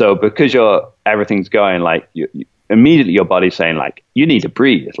 And so because everything's going, like you immediately your body's saying like, you need to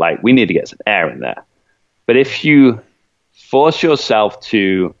breathe, like we need to get some air in there. But if you force yourself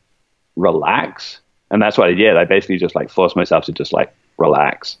to relax, and that's what I did, I basically just like forced myself to just like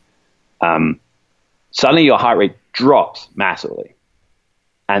relax. Suddenly your heart rate drops massively.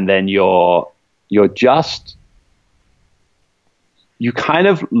 And then you kind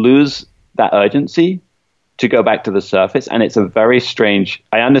of lose that urgency to go back to the surface. And it's a very strange,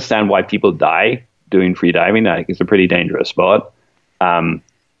 I understand why people die doing free diving. I think it's a pretty dangerous sport.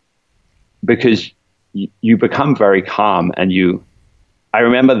 Because you become very calm, and I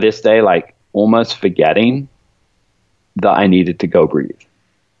remember this day, like almost forgetting that I needed to go breathe.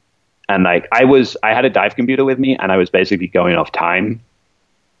 And like, I had a dive computer with me, and I was basically going off time.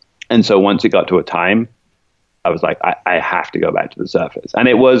 And so once it got to a time, I was like, I have to go back to the surface. And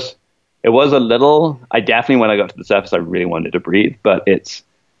it was a little, I definitely, when I got to the surface, I really wanted to breathe, but it's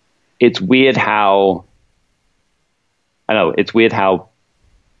weird how, it's weird how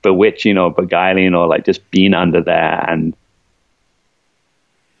bewitching or beguiling or like just being under there, and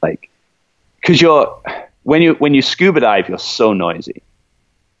like, cause when you scuba dive, you're so noisy.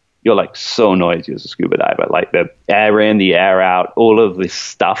 You're like so noisy as a scuba diver, like the air in, the air out, all of this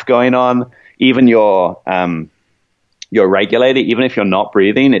stuff going on. Even your regulator, even if you're not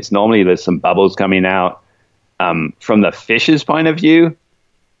breathing, it's normally there's some bubbles coming out. From the fish's point of view,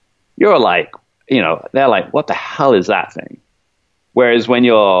 you're like, they're like, what the hell is that thing? Whereas when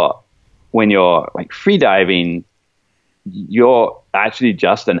you're like free diving, you're actually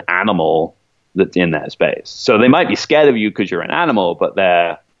just an animal that's in that space. So they might be scared of you because you're an animal, but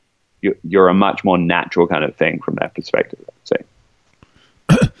you're a much more natural kind of thing from that perspective, I'd say.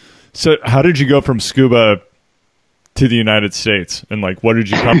 So how did you go from scuba to the United States? And like, what did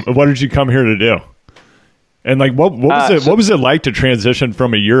you come here to do? And like, what was it like to transition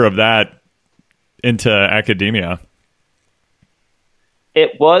from a year of that into academia?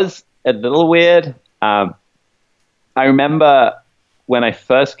 It was a little weird. I remember when I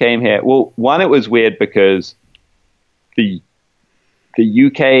first came here. Well, one, it was weird because the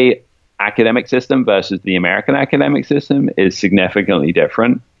UK academic system versus the American academic system is significantly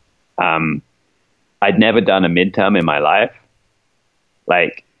different. I'd never done a midterm in my life.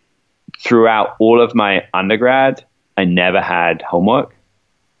 Like, throughout all of my undergrad, I never had homework.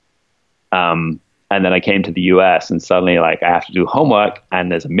 And then I came to the US and suddenly, like, I have to do homework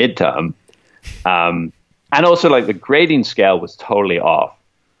and there's a midterm. And also, like, the grading scale was totally off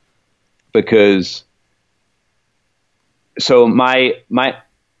because so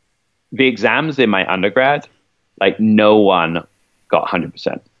the exams in my undergrad, like, no one got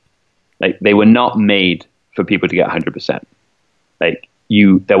 100%. Like, they were not made for people to get 100%. Like,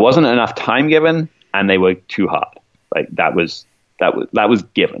 there wasn't enough time given, and they were too hard. Like, that was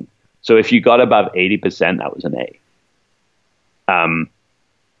given. So if you got above 80%, that was an A.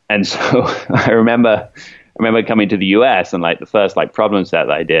 And so I remember coming to the US and, like, the first, like, problem set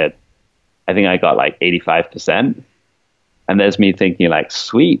that I did, I think I got like 85%. And there's me thinking, like,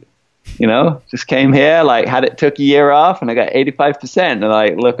 sweet, just came here, like, took a year off and I got 85%. And I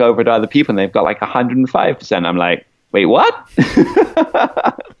look over to other people and they've got like 105%. I'm like, wait, what?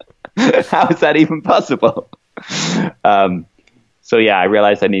 How is that even possible? So yeah, I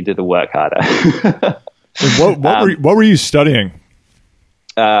realized I needed to work harder. What were you studying?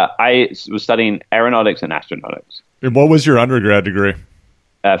 I was studying aeronautics and astronautics. And what was your undergrad degree?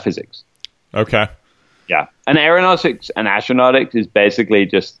 Physics. Okay. Yeah. And aeronautics and astronautics is basically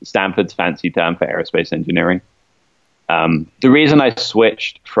just Stanford's fancy term for aerospace engineering. The reason I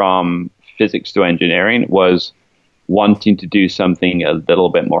switched from physics to engineering was wanting to do something a little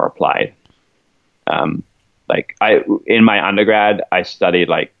bit more applied. In my undergrad, I studied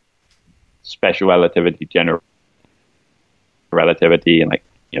like special relativity, general relativity, and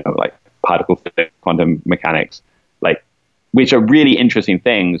like particle physics, quantum mechanics, like, which are really interesting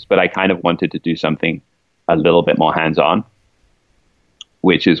things, but I kind of wanted to do something a little bit more hands-on,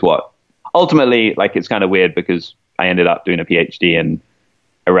 which is what ultimately, like, it's kind of weird because I ended up doing a Ph.D. in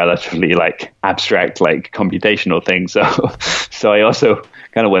a relatively, like, abstract, like, computational thing. So I also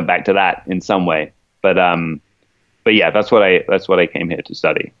kind of went back to that in some way. But yeah, that's what I came here to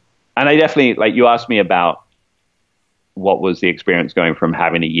study. And I definitely, like, you asked me about what was the experience going from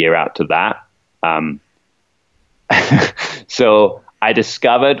having a year out to that. So I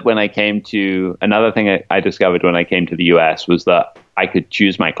discovered when I came to the US was that I could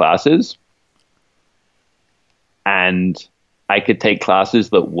choose my classes and I could take classes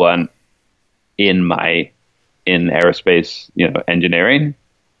that weren't in aerospace, engineering.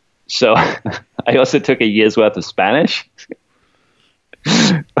 So I also took a year's worth of Spanish.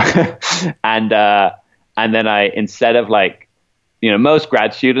 And then instead of, like, most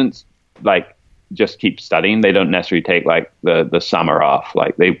grad students, like, just keep studying. They don't necessarily take, like, the summer off.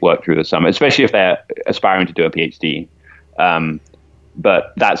 Like, they work through the summer, especially if they're aspiring to do a PhD.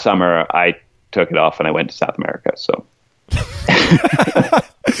 But that summer I took it off and I went to South America. So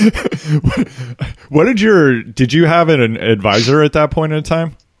did you have an advisor at that point in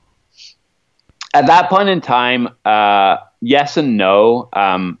time? At that point in time, yes and no.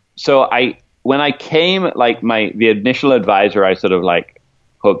 So when I came, like, the initial advisor I sort of, like,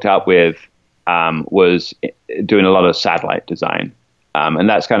 hooked up with was doing a lot of satellite design. And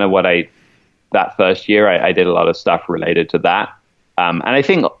that's kind of what that first year, I did a lot of stuff related to that. And I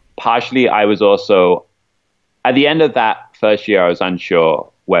think partially I was also, at the end of that first year, I was unsure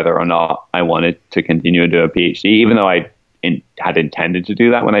whether or not I wanted to continue to do a PhD, even though I had intended to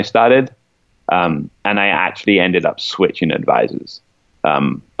do that when I started. And I actually ended up switching advisors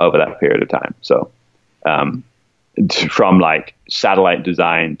over that period of time. So from, like, satellite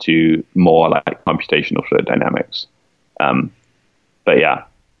design to more like computational fluid dynamics. But yeah,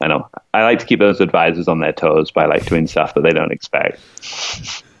 I know I like to keep those advisors on their toes by, like, doing stuff that they don't expect.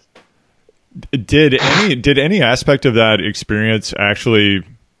 Did any aspect of that experience actually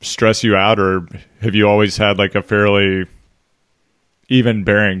stress you out, or have you always had, like, a fairly even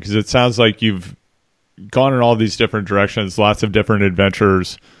bearing? Because it sounds like you've gone in all these different directions, lots of different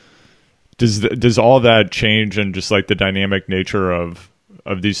adventures. Does all that change and just, like, the dynamic nature of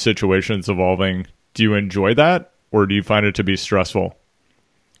these situations evolving? Do you enjoy that, or do you find it to be stressful?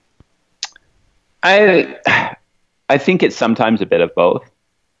 I think it's sometimes a bit of both.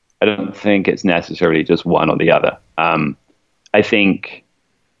 I don't think it's necessarily just one or the other. I think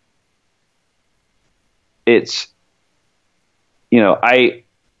it's, I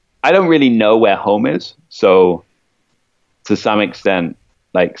don't really know where home is. So to some extent,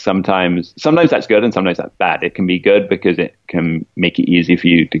 like sometimes that's good and sometimes that's bad. It can be good because it can make it easy for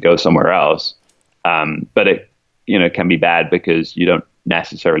you to go somewhere else. But it, can be bad because you don't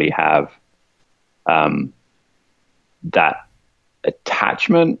necessarily have that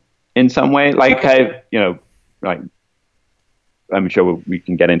attachment in some way. Like like I'm sure we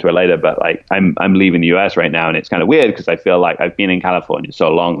can get into it later, but like I'm leaving the US right now, and it's kind of weird because I feel like I've been in California so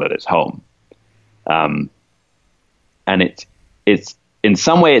long that it's home. And it's in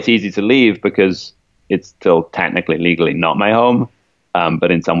some way it's easy to leave because it's still technically legally not my home.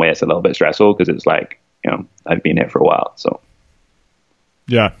 But in some way it's a little bit stressful because it's like, I've been here for a while. So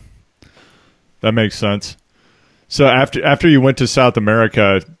yeah, that makes sense. So after you went to South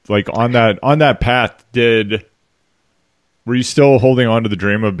America, like on that path, were you still holding on to the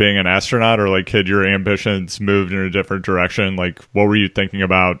dream of being an astronaut, or like had your ambitions moved in a different direction? Like what were you thinking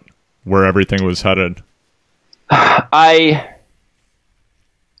about where everything was headed? I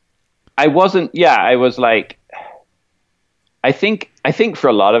wasn't, I was like, I think for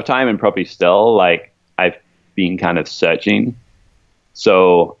a lot of time, and probably still, like I've been kind of searching.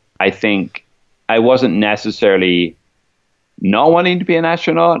 So I think I wasn't necessarily not wanting to be an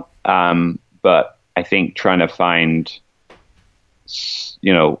astronaut, but I think trying to find,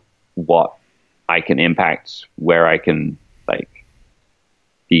 what I can impact, where I can like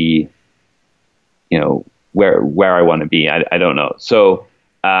be, where I want to be. I don't know. So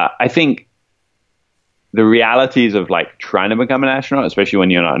I think the realities of like trying to become an astronaut, especially when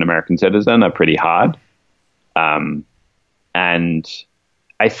you're not an American citizen, are pretty hard. And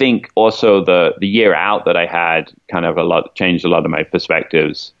I think also the year out that I had kind of changed a lot of my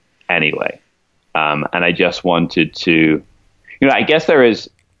perspectives anyway. And I just wanted to, I guess there is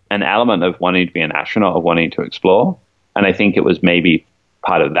an element of wanting to be an astronaut, of wanting to explore. And I think it was maybe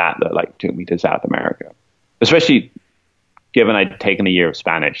part of that like took me to South America, especially given I'd taken a year of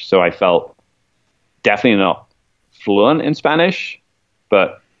Spanish. So I felt definitely not fluent in Spanish,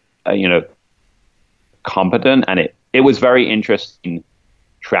 but, competent. And it was very interesting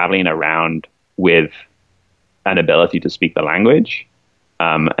traveling around with an ability to speak the language,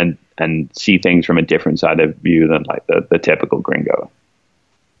 and see things from a different side of view than like the typical gringo.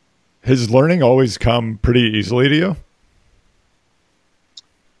 Has learning always come pretty easily to you?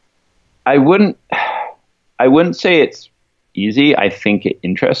 I wouldn't say it's easy. I think it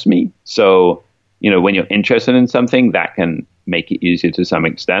interests me. So, when you're interested in something, that can make it easier to some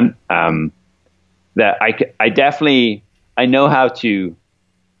extent. That I know how to,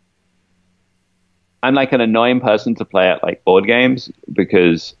 I'm like an annoying person to play at like board games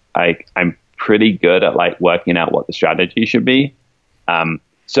because I'm pretty good at like working out what the strategy should be.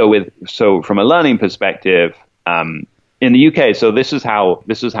 So from a learning perspective, in the UK, so this is how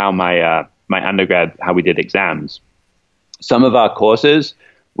my undergrad, how we did exams. Some of our courses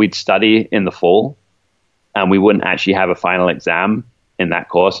we'd study in the fall, and we wouldn't actually have a final exam in that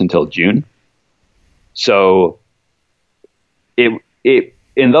course until June. So in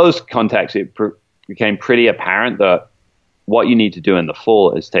those contexts, it became pretty apparent that what you need to do in the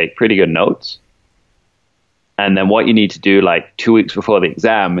fall is take pretty good notes. And then what you need to do like 2 weeks before the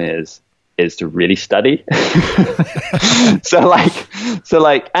exam is to really study. so like,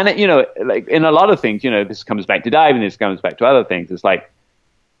 and it, like in a lot of things, this comes back to diving, this comes back to other things. It's like,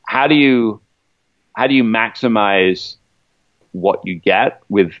 how do you maximize what you get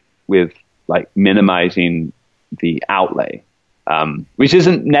with like minimizing the outlay? Which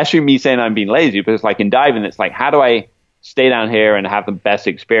isn't necessarily me saying I'm being lazy, but it's like in diving, it's like, how do I stay down here and have the best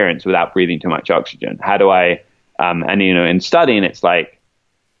experience without breathing too much oxygen? How do I, in studying, it's like,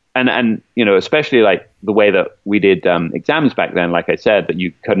 and especially like the way that we did exams back then, like I said, that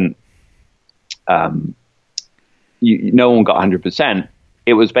you couldn't, no one got 100%.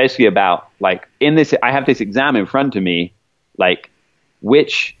 It was basically about like, I have this exam in front of me, like,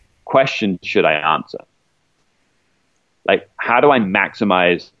 which question should I answer? Like, how do I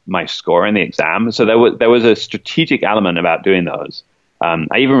maximize my score in the exam? So there was a strategic element about doing those.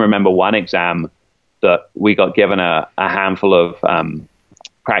 I even remember one exam that we got given a handful of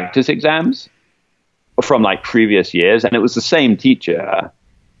practice exams from like previous years, and it was the same teacher.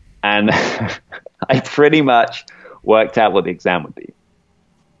 And I pretty much worked out what the exam would be.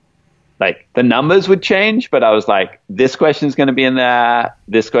 Like the numbers would change, but I was like, this question is going to be in there.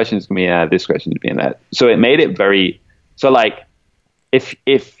 This question is going to be in there. This question is going to be in there. So it made it very, so like,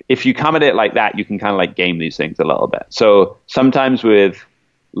 if you come at it like that, you can kind of like game these things a little bit. So sometimes with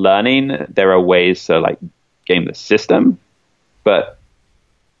learning, there are ways to like game the system, but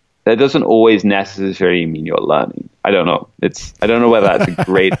that doesn't always necessarily mean you're learning. I don't know. I don't know whether that's a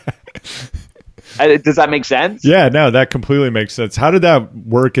great, Does that make sense? Yeah, no, that completely makes sense. How did that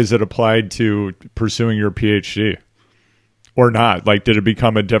work as it applied to pursuing your PhD? Or not? Like, did it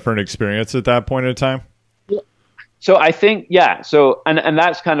become a different experience at that point in time? So I think, yeah. So, and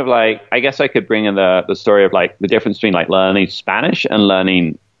that's kind of like, I guess I could bring in the story of like the difference between like learning Spanish and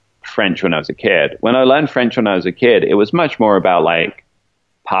learning French when I was a kid. When I learned French when I was a kid, it was much more about like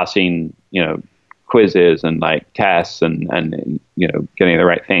passing, quizzes and like tests and getting the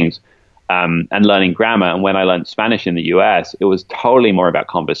right things, and learning grammar. And when I learned Spanish in the US, it was totally more about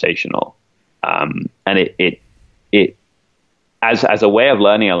conversational. And it as a way of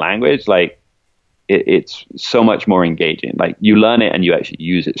learning a language, like it's so much more engaging. Like you learn it and you actually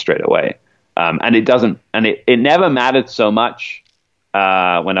use it straight away. And it never mattered so much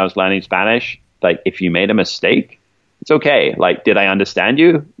when I was learning Spanish. Like if you made a mistake, it's okay. Like, did I understand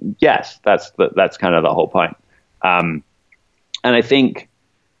you? Yes, that's kind of the whole point. And I think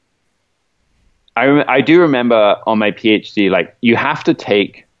I do remember on my PhD, like you have to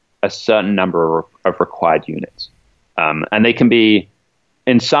take a certain number of required units. And they can be,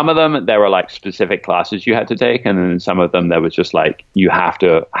 in some of them, there were like specific classes you had to take. And then in some of them, there was just like, you have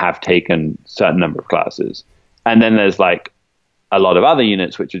to have taken a certain number of classes. And then there's like a lot of other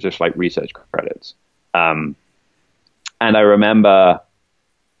units, which are just like research credits. And I remember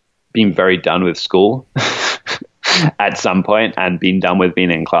being very done with school at some point and being done with being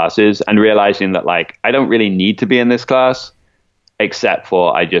in classes and realizing that like, I don't really need to be in this class, except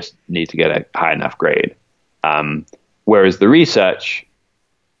for I just need to get a high enough grade. Whereas the research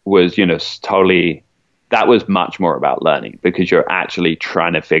was, totally, that was much more about learning because you're actually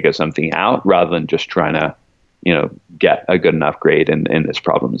trying to figure something out rather than just trying to, get a good enough grade in this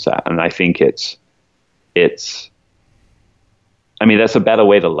problem set. And I think that's a better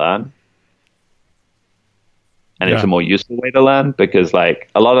way to learn. And it's a more useful way to learn because like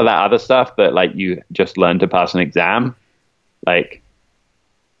a lot of that other stuff that like you just learn to pass an exam, like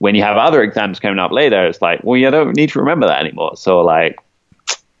when you have other exams coming up later, it's like, well, you don't need to remember that anymore. So like,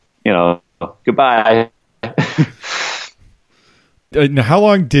 goodbye. How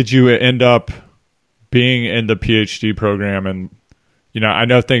long did you end up being in the PhD program? And, I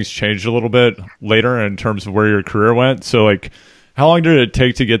know things changed a little bit later in terms of where your career went. So like, how long did it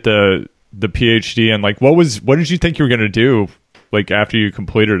take to get the PhD? And like, what did you think you were going to do like after you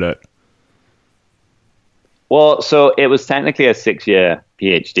completed it? Well, so it was technically a 6-year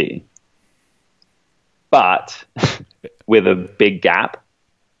PhD, but with a big gap.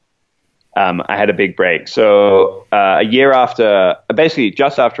 I had a big break. So a year after, basically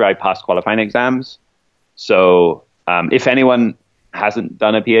just after I passed qualifying exams. So if anyone hasn't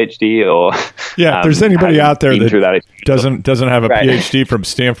done a PhD or if there's anybody out there that doesn't have a PhD from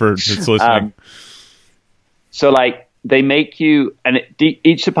Stanford that's listening. So like they make you, and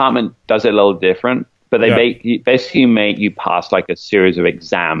each department does it a little different. But they basically make you pass like a series of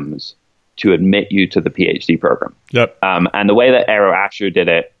exams to admit you to the PhD program. Yep. And the way that Aero did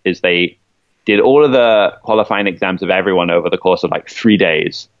it is they did all of the qualifying exams of everyone over the course of like 3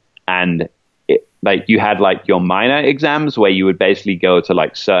 days. And like you had like your minor exams where you would basically go to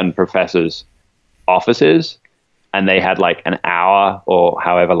like certain professors' offices and they had like an hour or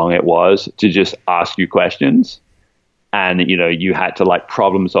however long it was to just ask you questions. And, you had to like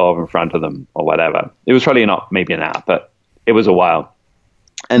problem solve in front of them or whatever. It was probably not maybe an hour, but it was a while.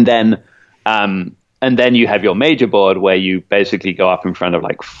 And then you have your major board where you basically go up in front of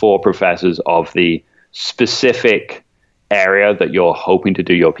like 4 professors of the specific area that you're hoping to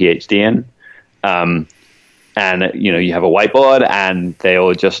do your PhD in. And, you have a whiteboard and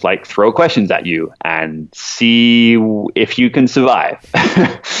they'll just like throw questions at you and see if you can survive.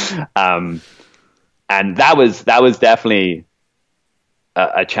 And that was definitely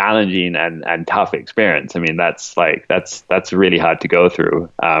a challenging and tough experience. I mean, that's really hard to go through.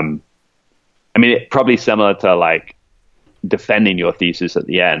 It probably similar to like defending your thesis at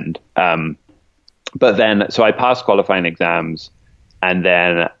the end. But then, so I passed qualifying exams and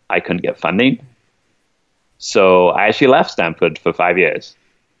then I couldn't get funding. So I actually left Stanford for 5 years.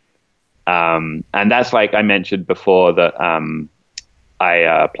 And that's like I mentioned before that I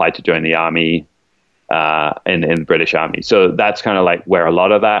applied to join the Army in the British Army. So that's kind of like where a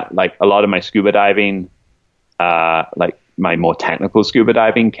lot of that, like a lot of my scuba diving, like my more technical scuba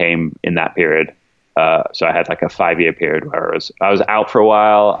diving came in that period. So I had like a 5-year period where I was out for a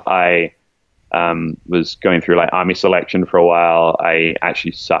while. I was going through like Army selection for a while. I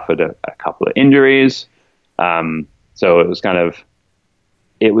actually suffered a couple of injuries. So it was kind of,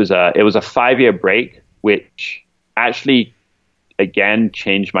 it was a 5-year break, which actually again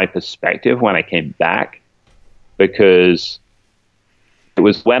changed my perspective when I came back, because it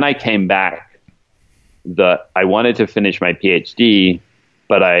was when I came back that I wanted to finish my PhD,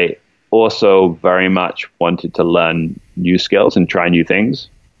 but I also very much wanted to learn new skills and try new things.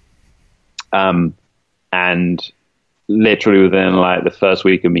 And literally within like the first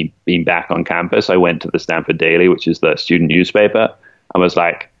week of me being back on campus, I went to the Stanford Daily, which is the student newspaper, and was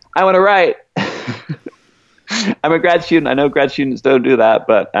like, I want to write. I'm a grad student. I know grad students don't do that,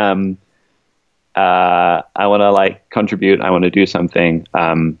 but I want to like contribute. I want to do something.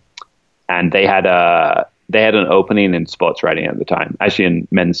 And they had an opening in sports writing at the time, actually in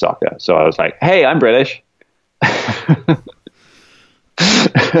men's soccer. So I was like, hey, I'm British.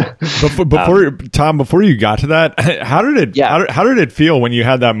 Before you got to that, how did it feel when you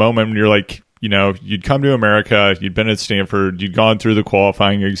had that moment when you're like, you know, you'd come to America, you'd been at Stanford, you'd gone through the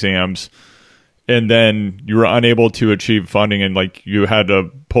qualifying exams, and then you were unable to achieve funding and like you had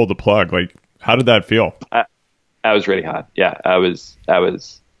to pull the plug. Like, how did that feel? That was really hard. Yeah,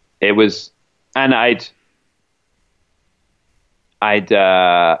 it was, and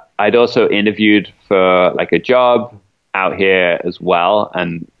I'd also interviewed for like a job out here as well,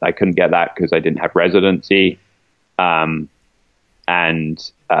 and I couldn't get that because I didn't have residency. And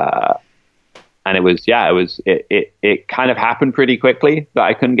it kind of happened pretty quickly that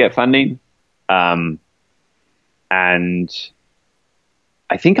I couldn't get funding. And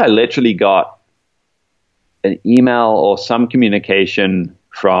I think I literally got an email or some communication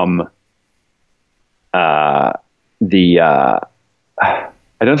from I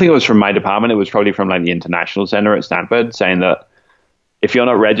don't think it was from my department. It was probably from like the International Center at Stanford, saying that if you're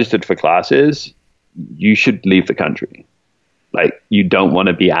not registered for classes, you should leave the country. Like, you don't want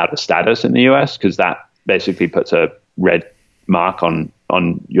to be out of status in the US, because that basically puts a red mark on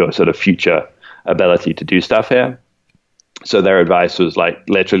your sort of future ability to do stuff here. So their advice was like,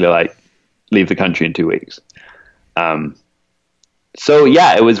 literally like, leave the country in 2 weeks. So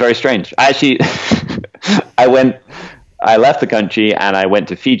yeah, it was very strange. I actually, I left the country and I went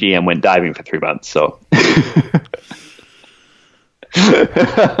to Fiji and went diving for 3 months. So,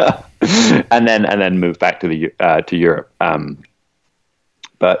 and then moved back to Europe.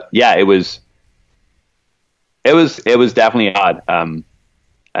 But yeah, it was definitely odd.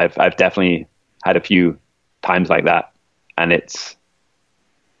 I've definitely had a few times like that, and it's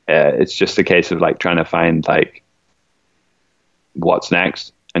just a case of like trying to find like what's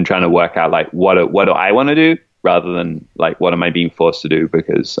next and trying to work out like what do I want to do, rather than like what am I being forced to do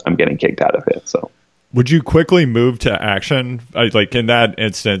because I'm getting kicked out of it. So would you quickly move to action? Like in that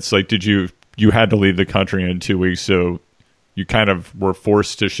instance, like you had to leave the country in 2 weeks, so you kind of were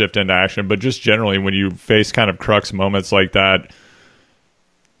forced to shift into action. But just generally, when you face kind of crux moments like that,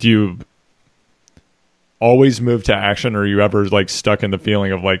 do you always move to action, or are you ever like stuck in the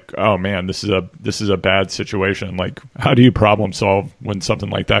feeling of like, oh man, this is a bad situation? Like, how do you problem solve when something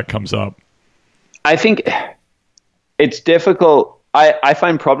like that comes up? I think it's difficult. I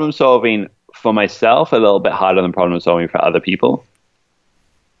find problem solving for myself a little bit harder than problem solving for other people.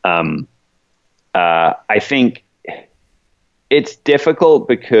 I think it's difficult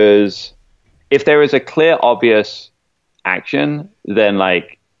because if there is a clear, obvious action, then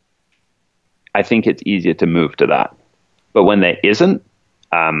like, I think it's easier to move to that. But when there isn't,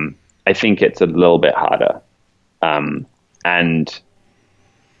 I think it's a little bit harder. And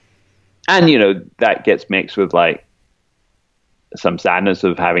you know, that gets mixed with like some sadness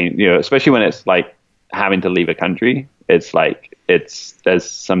of having, you know, especially when it's like having to leave a country, it's like, there's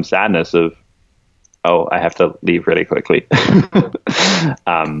some sadness of, oh, I have to leave really quickly.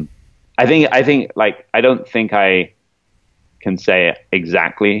 I think like, I don't think I can say it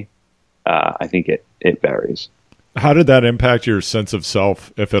exactly. I think it varies. How did that impact your sense of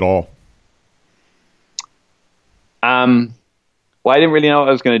self, if at all? Well, I didn't really know what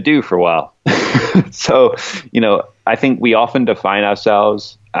I was going to do for a while. So, you know, I think we often define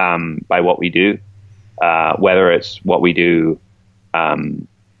ourselves by what we do, whether it's what we do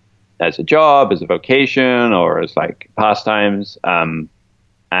as a job, as a vocation, or as like pastimes. And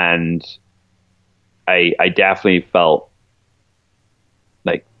I definitely felt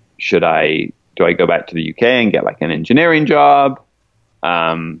like, do I go back to the UK and get like an engineering job?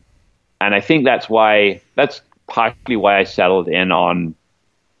 And I think that's partly why I settled in on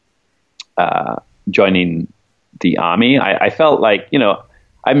joining the Army. I felt like, you know,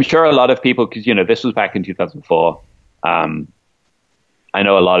 I'm sure a lot of people, because, you know, this was back in 2004. I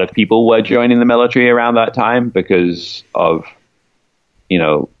know a lot of people were joining the military around that time because of, you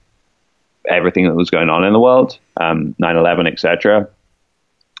know, everything that was going on in the world, 9/11, etc.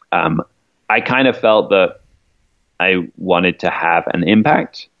 I kind of felt that I wanted to have an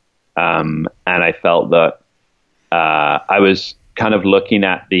impact. And I felt that I was kind of looking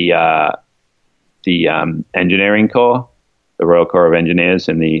at the the engineering corps, the Royal Corps of Engineers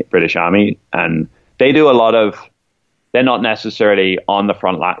in the British Army, and they do a lot of. They're not necessarily on the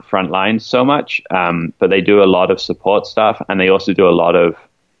front lines so much, but they do a lot of support stuff, and they also do a lot of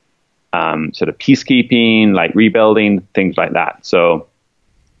sort of peacekeeping, like rebuilding, things like that. So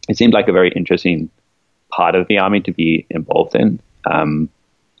it seemed like a very interesting part of the Army to be involved in.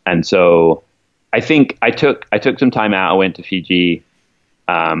 And so I think I took some time out. I went to Fiji,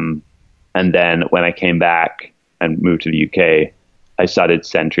 and then when I came back and moved to the UK, I started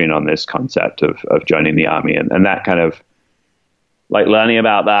centering on this concept of joining the Army, and that kind of like learning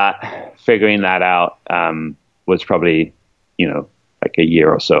about that, figuring that out, was probably, like a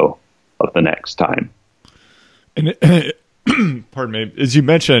year or so of the next time. And pardon me, as you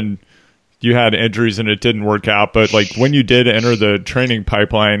mentioned, you had injuries and it didn't work out, but like when you did enter the training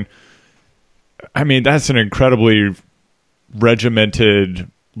pipeline, I mean, that's an incredibly regimented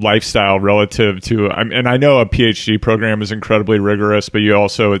lifestyle relative to, and I know a PhD program is incredibly rigorous, but you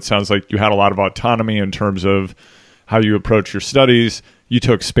also, it sounds like you had a lot of autonomy in terms of how you approach your studies. You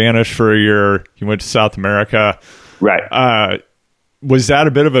took Spanish for a year. You went to South America. Right. Was that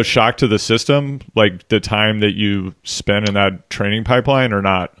a bit of a shock to the system, like the time that you spent in that training pipeline, or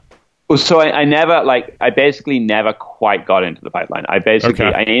not? Well, so I basically never quite got into the pipeline. I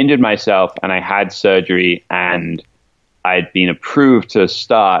injured myself and I had surgery, and I'd been approved to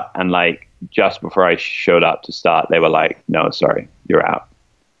start, and like just before I showed up to start, they were like, "No, sorry, you're out."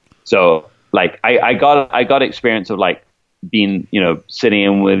 So like I got experience of like being, sitting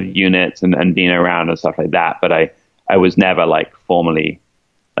in with units and being around and stuff like that, but I was never like formally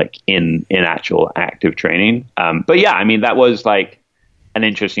like in actual active training. But yeah, I mean, that was like an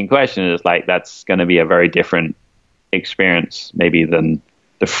interesting question. It's like, that's going to be a very different experience maybe than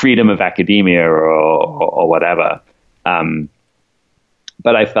the freedom of academia or whatever.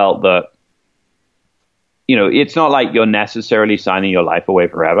 But I felt that, it's not like you're necessarily signing your life away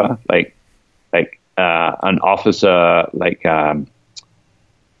forever. Like an officer,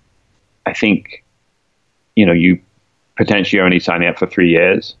 I think, you potentially only signing up for 3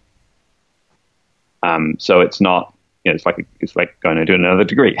 years. So it's not, it's like going to do another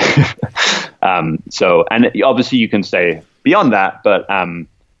degree. So, and obviously you can stay beyond that, but,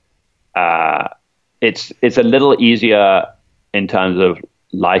 it's a little easier in terms of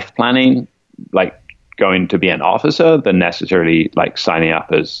life planning, like going to be an officer than necessarily like signing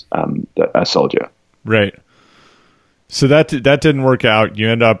up as a soldier. Right. So that didn't work out. You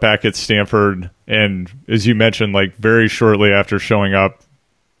end up back at Stanford, and as you mentioned, like very shortly after showing up,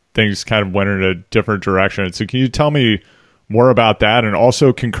 things kind of went in a different direction. So can you tell me more about that? And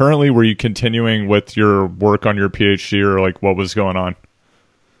also concurrently, were you continuing with your work on your PhD, or like what was going on?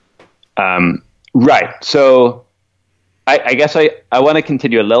 Right. So I guess I want to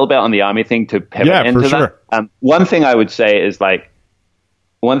continue a little bit on the Army thing to pivot into that. One thing I would say is like,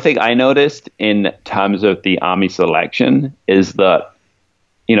 one thing I noticed in terms of the Army selection is that,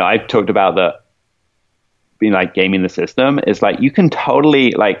 I talked about the being like gaming the system, is like, you can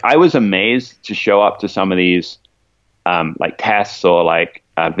totally, like, I was amazed to show up to some of these like tests or like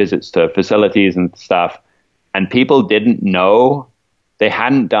visits to facilities and stuff, and people didn't know, they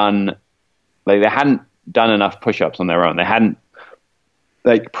hadn't done enough push-ups on their own. They hadn't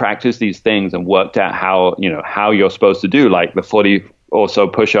like practiced these things and worked out how you're supposed to do like the 40 or so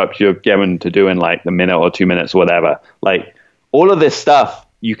push-ups you're given to do in like the minute or 2 minutes or whatever. Like all of this stuff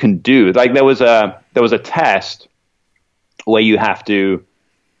you can do. Like there was a test where you have to,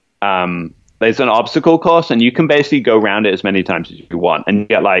 there's an obstacle course, and you can basically go around it as many times as you want. And you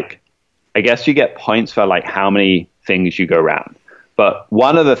get like, I guess you get points for like how many things you go around. But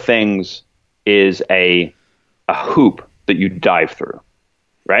one of the things is a hoop that you dive through,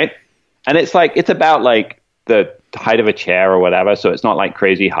 right? And it's like, it's about like the height of a chair or whatever, so it's not like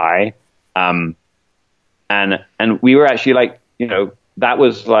crazy high. And we were actually like, that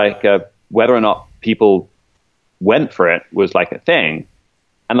was like whether or not people went for it was like a thing.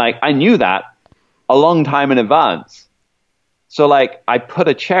 And like, I knew that a long time in advance. So like, I put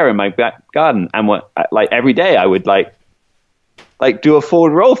a chair in my back garden, and like every day I would like do a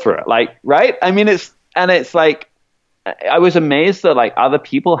forward roll through it, like, right? I mean, it's like, I was amazed that like other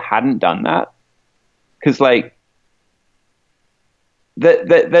people hadn't done that. Cause like,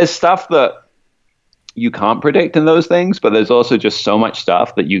 there's stuff that you can't predict in those things, but there's also just so much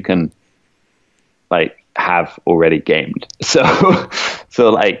stuff that you can like have already gamed. So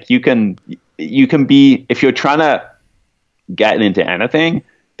like you can be, if you're trying to get into anything,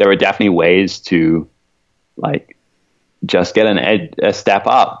 there are definitely ways to like just get a step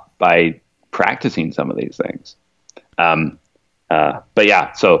up by practicing some of these things. And But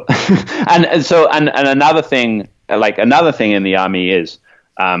yeah, so and another thing, another thing in the Army is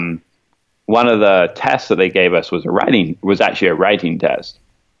one of the tests that they gave us was actually a writing test.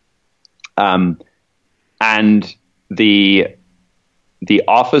 And the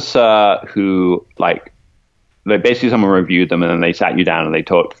officer who they basically, someone reviewed them and then they sat you down and they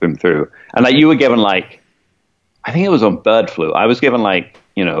talked them through. And you were given I think it was on bird flu. I was given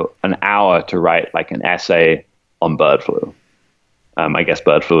an hour to write an essay on bird flu. I guess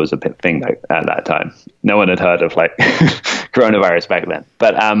bird flu was a thing at that time. No one had heard of coronavirus back then.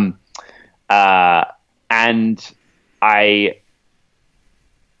 But and I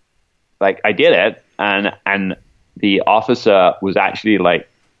did it, and the officer was actually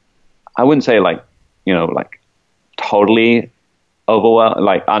I wouldn't say totally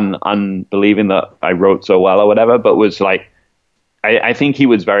overwhelmed, unbelieving that I wrote so well or whatever, but was I think he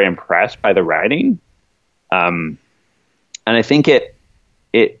was very impressed by the writing. And I think it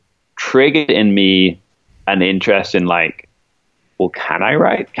triggered in me an interest in well, can I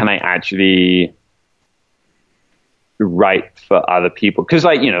write? Can I actually write for other people? Because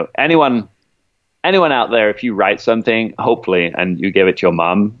anyone out there, if you write something, hopefully, and you give it to your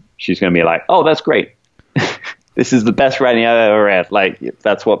mom, she's going to be like, oh, that's great. This is the best writing I've ever read.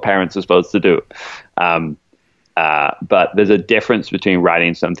 That's what parents are supposed to do. But there's a difference between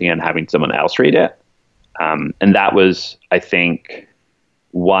writing something and having someone else read it. And that was, I think,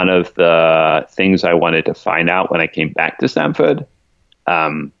 one of the things I wanted to find out when I came back to Stanford,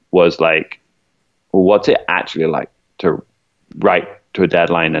 was what's it actually like to write to a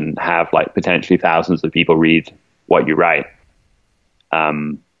deadline and have potentially thousands of people read what you write.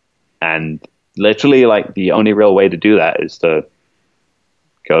 And literally the only real way to do that is to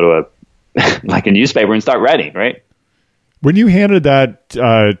go to a newspaper and start writing, right? When you handed that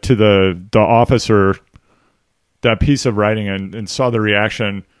to the officer, that piece of writing, and saw the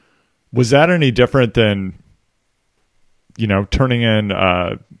reaction, was that any different than, turning in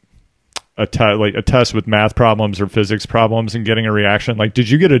a test with math problems or physics problems and getting a reaction? Did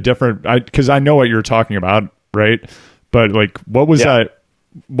you get a different, because I know what you're talking about, right? But what was that?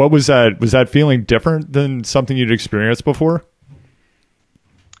 What was that? Was that feeling different than something you'd experienced before?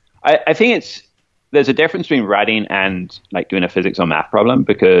 I think there's a difference between writing and doing a physics or math problem,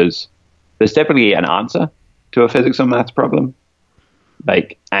 because there's typically an answer to a physics or maths problem.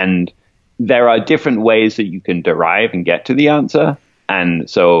 And there are different ways that you can derive and get to the answer. And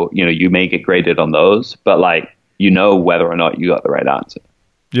so, you may get graded on those, but whether or not you got the right answer.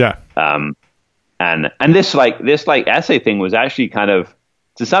 Yeah. And this essay thing was actually kind of,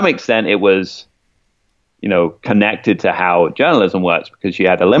 to some extent, it was, connected to how journalism works, because you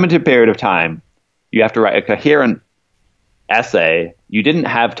had a limited period of time. You have to write a coherent essay. You didn't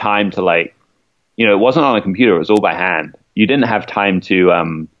have time to it wasn't on a computer. It was all by hand. You didn't have time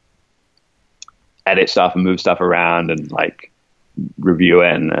to edit stuff and move stuff around and review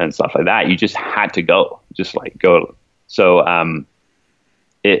it and stuff like that. You just had to go, go. So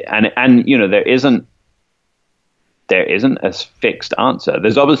there isn't a fixed answer.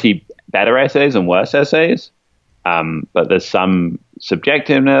 There's obviously better essays and worse essays, but there's some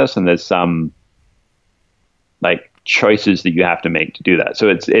subjectiveness and there's some choices that you have to make to do that. So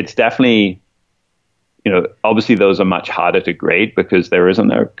it's definitely, obviously those are much harder to grade because there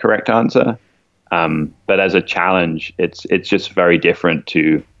isn't a correct answer. But as a challenge, it's just very different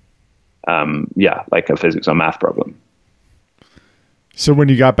to, a physics or math problem. So when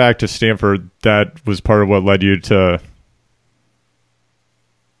you got back to Stanford, that was part of what led you to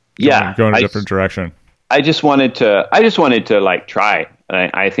go in a different direction. I just wanted to try.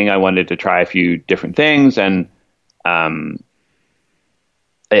 I think I wanted to try a few different things, and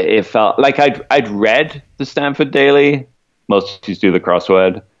it felt like I'd read the Stanford Daily, mostly do the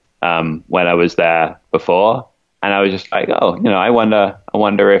crossword, when I was there before, and I was just I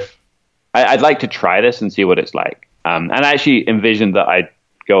wonder if I'd like to try this and see what it's like. And I actually envisioned that I'd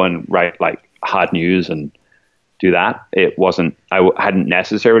go and write hard news and do that. I hadn't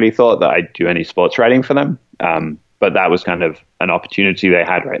necessarily thought that I'd do any sports writing for them. But that was kind of an opportunity they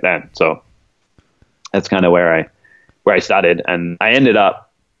had right then. So that's kind of where I started. And I ended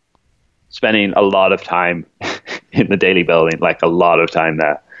up spending a lot of time in the Daily building, a lot of time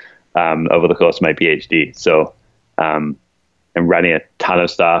there, over the course of my Ph.D. So, and running a ton of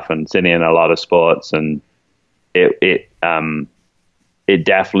stuff and sitting in a lot of sports, and it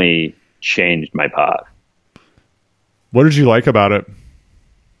definitely changed my path. What did you like about it?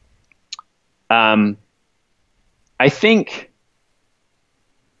 I think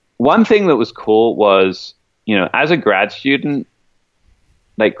one thing that was cool was, as a grad student,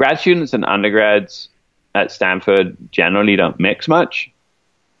 grad students and undergrads, at Stanford generally don't mix much.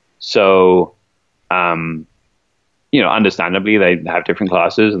 So, understandably, they have different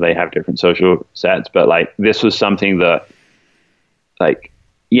classes, they have different social sets, but like this was something that, like,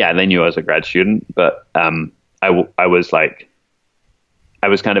 yeah, they knew I was a grad student, but I was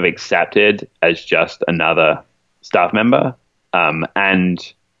kind of accepted as just another staff member,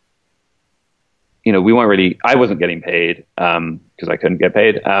 and I wasn't getting paid because I couldn't get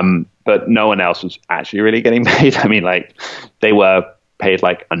paid, but no one else was actually really getting paid. I mean, like, they were paid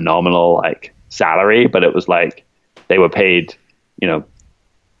like a nominal like salary, but it was like they were paid,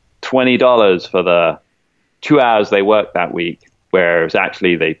 $20 for the 2 hours they worked that week, whereas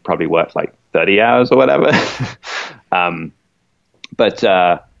actually they probably worked like 30 hours or whatever. But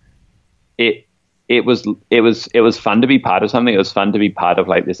it was fun to be part of something. It was fun to be part of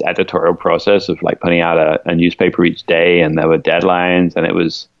like this editorial process of like putting out a newspaper each day, and there were deadlines, and it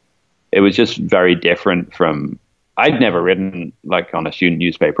was just very different from, I'd never written like on a student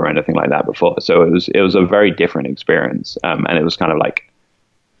newspaper or anything like that before. So it was a very different experience. And it was kind of like,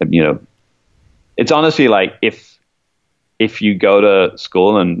 it's honestly like if you go to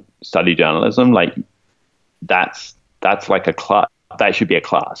school and study journalism, like that's like a class. That should be a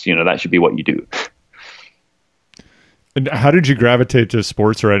class, that should be what you do. And how did you gravitate to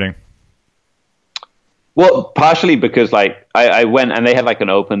sports writing? Well, partially because like I went and they had like an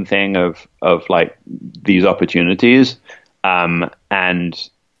open thing of like these opportunities. And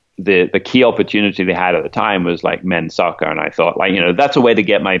the key opportunity they had at the time was like men's soccer. And I thought like, that's a way to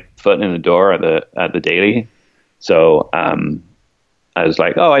get my foot in the door at the Daily. So I was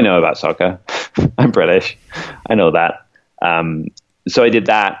like, oh, I know about soccer. I'm British. I know that. So I did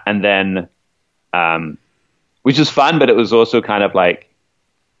that, and then, which was fun, but it was also kind of like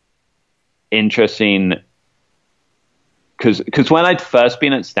interesting because when I'd first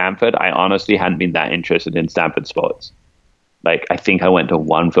been at Stanford, I honestly hadn't been that interested in Stanford sports. Like, I think I went to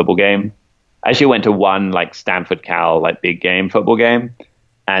one football game. I actually went to one like Stanford Cal, like big game football game.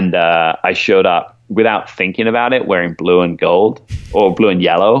 And, I showed up without thinking about it, wearing blue and gold or blue and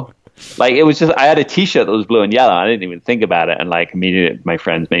yellow. Like, it was just, I had a t-shirt that was blue and yellow. I didn't even think about it. And like immediately my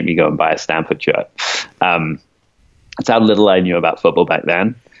friends made me go and buy a Stanford shirt. That's how little I knew about football back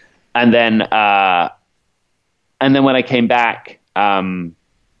then. And then when I came back, the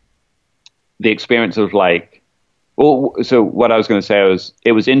experience of like, well, so what I was going to say was,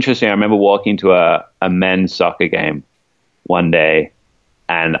 it was interesting. I remember walking to a men's soccer game one day,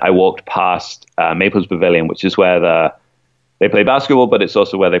 and I walked past Maples Pavilion, which is where they play basketball, but it's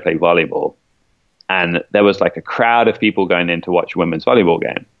also where they play volleyball. And there was like a crowd of people going in to watch a women's volleyball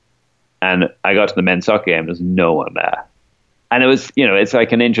game. And I got to the men's soccer game, there's no one there. And it was, it's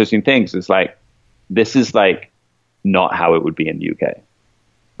like an interesting thing. So it's like, this is like not how it would be in the UK.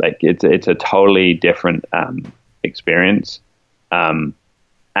 Like it's a totally different experience. And,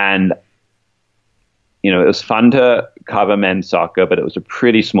 it was fun to cover men's soccer, but it was a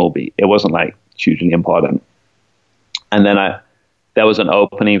pretty small beat. It wasn't like hugely important. And then there was an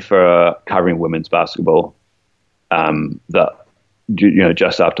opening for covering women's basketball that,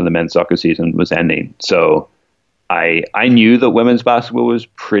 just after the men's soccer season was ending. So I knew that women's basketball was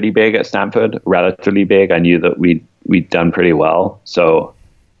pretty big at Stanford, relatively big. I knew that we'd done pretty well. So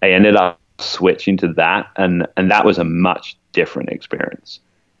I ended up switching to that. And that was a much different experience.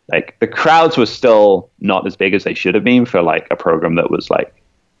 Like, the crowds were still not as big as they should have been for like a program that was like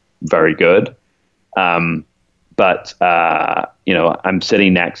very good. But I'm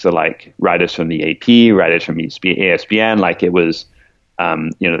sitting next to like writers from the AP, writers from ESPN. Like, it was,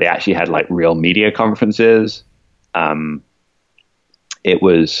 they actually had like real media conferences. It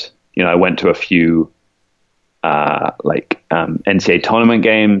was, I went to a few NCAA tournament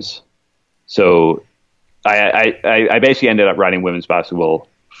games. So I basically ended up writing women's basketball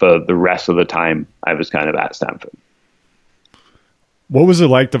for the rest of the time I was kind of at Stanford. What was it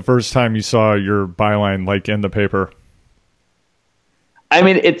like the first time you saw your byline like in the paper? I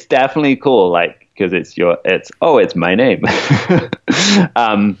mean, it's definitely cool, like, because it's my name.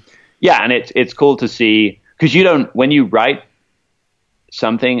 Yeah, and it's cool to see, because when you write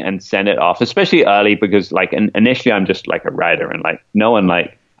something and send it off, especially early, because like initially I'm just like a writer, and like no one,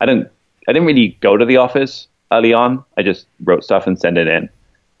 like I didn't really go to the office early on. I just wrote stuff and sent it in.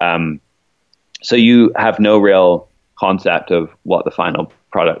 So you have no real concept of what the final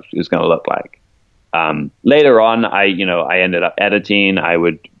product is going to look like. Later on, I ended up editing. I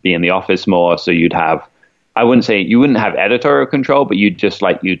would be in the office more. So you wouldn't have editorial control, but you'd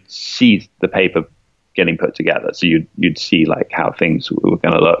see the paper getting put together. So you'd see like how things were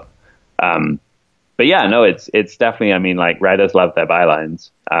going to look. But yeah, no, it's definitely, I mean, like, writers love their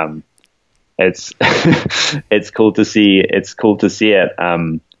bylines. it's it's cool to see. It's cool to see it.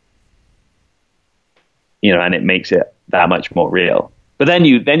 You know, and it makes it that much more real. But then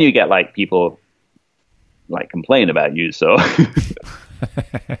you get like people like complain about you. So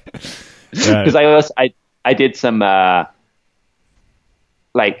because I did some I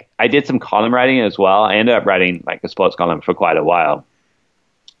did some column writing as well. I ended up writing like a sports column for quite a while.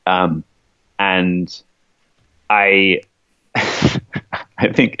 And I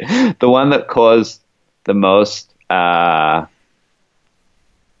I think the one that caused the most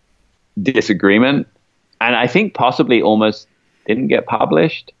disagreement, and I think possibly almost didn't get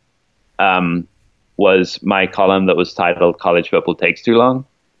published, was my column that was titled "College Football Takes Too Long."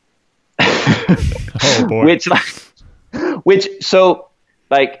 Oh boy!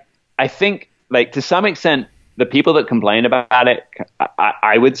 I think like to some extent the people that complain about it,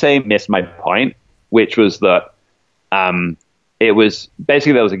 I would say missed my point, which was that it was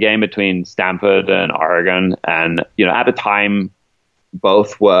basically there was a game between Stanford and Oregon, and you know at the time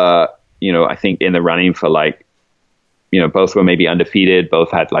both were I think in the running for like both were maybe undefeated, both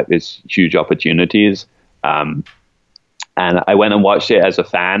had like these huge opportunities, and I went and watched it as a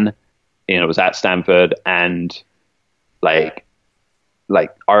fan. It was at Stanford, and like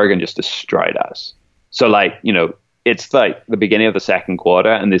Oregon just destroyed us. So it's like the beginning of the second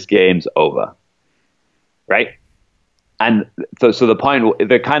quarter and this game's over. Right. And so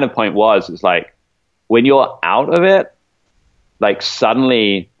the kind of point was like, when you're out of it, like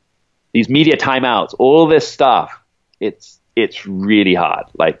suddenly these media timeouts, all this stuff, it's really hard.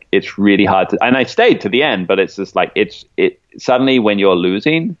 Like it's really hard to, and I stayed to the end, but it's just like, it suddenly when you're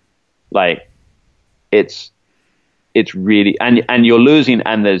losing, like it's really, and you're losing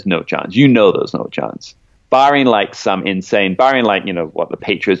and there's no chance, there's no chance, barring like what the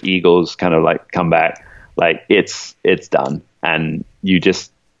Patriots Eagles kind of like come back, like it's done. And you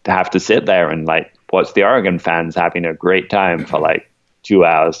just have to sit there and like watch the Oregon fans having a great time for like 2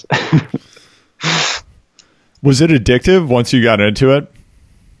 hours. Was it addictive once you got into it?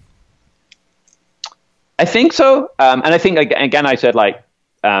 I think so. And I think again, I said like,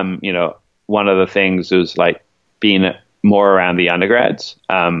 one of the things was like being more around the undergrads.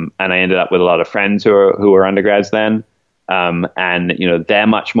 And I ended up with a lot of friends who were undergrads then. And, they're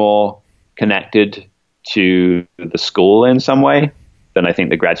much more connected to the school in some way than I think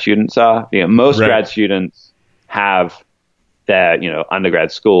the grad students are. Most right. Grad students have their,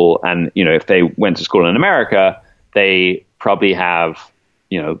 undergrad school. And, if they went to school in America, they probably have,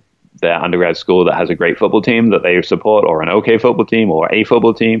 their undergrad school that has a great football team that they support, or an okay football team, or a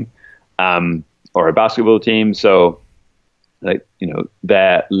football team, or a basketball team. So,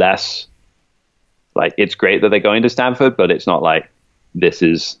 they're less like, it's great that they're going to Stanford, but it's not like this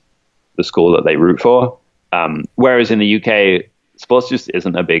is the school that they root for. Whereas in the UK, sports just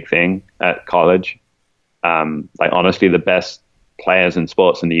isn't a big thing at college. Honestly, the best players in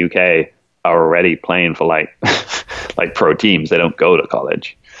sports in the UK are already playing for like pro teams. They don't go to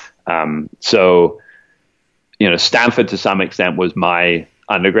college. So, Stanford to some extent was my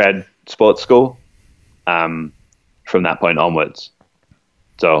undergrad sports school, from that point onwards.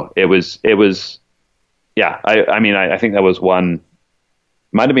 So it was, yeah. I think there was one,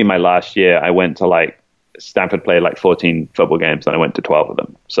 might have been my last year. I went to Stanford played 14 football games and I went to 12 of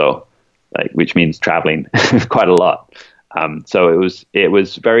them. So which means traveling quite a lot. So it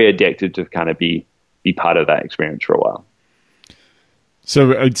was very addictive to kind of be part of that experience for a while.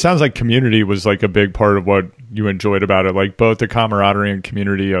 So it sounds like community was like a big part of what you enjoyed about it, like both the camaraderie and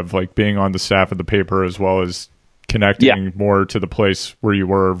community of like being on the staff of the paper, as well as connecting more to the place where you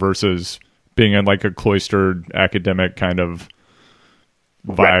were versus being in like a cloistered academic kind of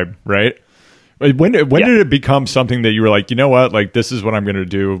vibe, right? When did it become something that you were like, you know what, like this is what I'm going to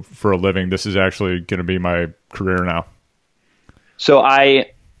do for a living. This is actually going to be my career now. So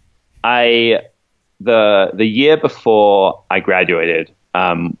the year before I graduated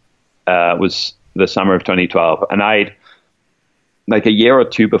was the summer of 2012, and I'd a year or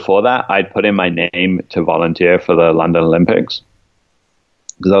two before that, I'd put in my name to volunteer for the London Olympics,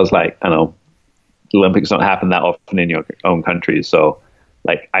 because I was like, I know the Olympics don't happen that often in your own country, so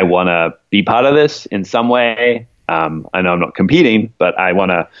I want to be part of this in some way. I know I'm not competing, but I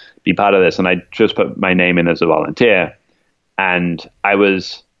want to be part of this, and I just put my name in as a volunteer, and I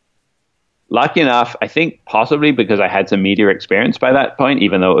was lucky enough, I think possibly because I had some media experience by that point,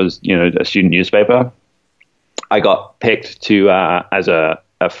 even though it was, a student newspaper, I got picked to as a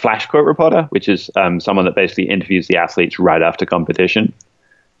flash court reporter, which is someone that basically interviews the athletes right after competition,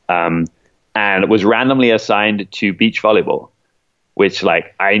 and was randomly assigned to beach volleyball, which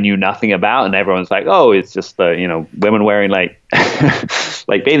I knew nothing about, and everyone's like, oh, it's just the women wearing like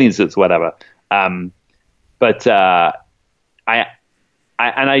bathing suits, whatever. But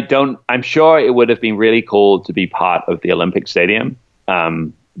I'm sure it would have been really cool to be part of the Olympic Stadium,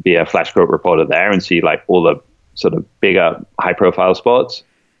 be a flash court reporter there and see like all the sort of bigger high profile sports.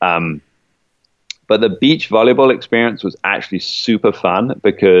 But the beach volleyball experience was actually super fun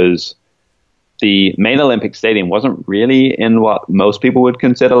because the main Olympic Stadium wasn't really in what most people would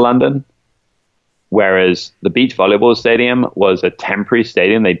consider London. Whereas the beach volleyball stadium was a temporary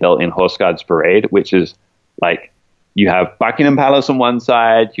stadium they built in Horse Guards Parade, which is like, you have Buckingham Palace on one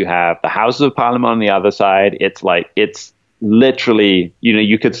side, you have the Houses of Parliament on the other side. It's literally,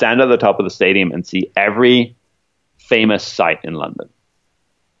 you could stand at the top of the stadium and see every famous site in London.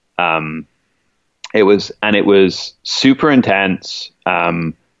 It was super intense.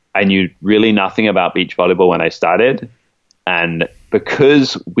 I knew really nothing about beach volleyball when I started. And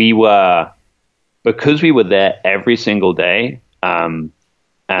because we were there every single day, and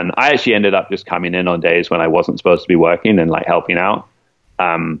I actually ended up just coming in on days when I wasn't supposed to be working and like helping out.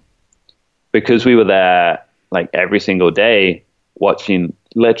 Because we were there like every single day, watching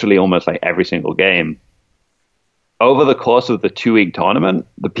literally almost like every single game. Over the course of the 2-week tournament,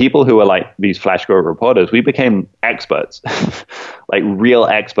 the people who were like these flash court reporters, we became experts, like real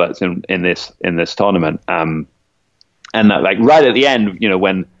experts in this tournament. And that, like right at the end,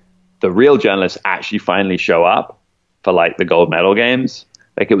 when the real journalists actually finally show up for like the gold medal games,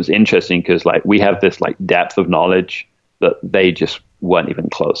 like it was interesting because like we have this like depth of knowledge that they just weren't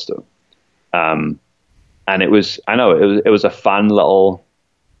even close to. And it was a fun little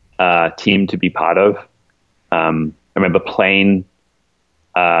team to be part of. I remember going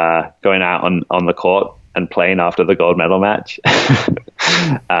out on the court and playing after the gold medal match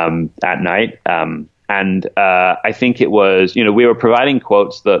at night. And I think it was, we were providing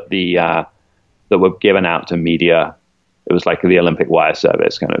quotes that were given out to media. It was like the Olympic wire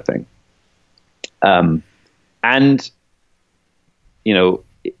service kind of thing. And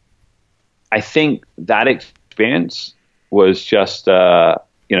I think that experience was just,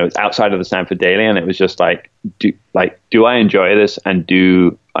 outside of the Stanford Daily, and it was just like, do I enjoy this, and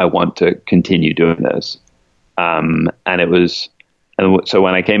do I want to continue doing this? And so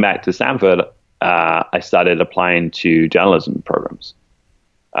when I came back to Stanford, I started applying to journalism programs,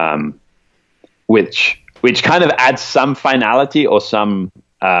 which kind of adds some finality or some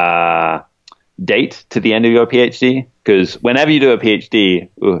date to the end of your PhD. Because whenever you do a PhD,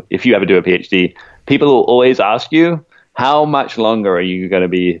 if you ever do a PhD, people will always ask you, how much longer are you going to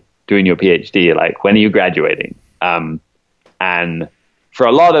be doing your PhD? Like, when are you graduating? And for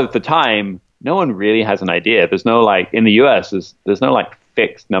a lot of the time, no one really has an idea. There's no, like, in the US, there's no like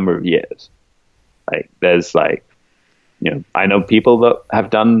fixed number of years. Like, there's like, I know people that have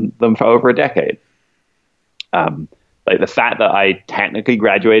done them for over a decade. Like the fact that I technically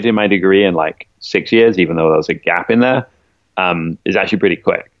graduated my degree in like 6 years, even though there was a gap in there, is actually pretty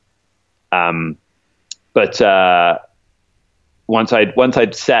quick. But once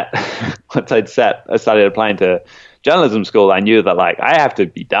I'd started applying to journalism school, I knew that like I have to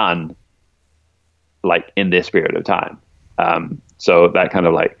be done like in this period of time. So that kind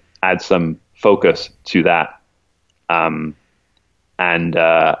of like adds some focus to that. And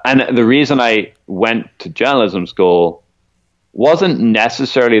the reason I went to journalism school wasn't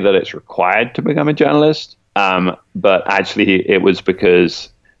necessarily that it's required to become a journalist, but actually it was because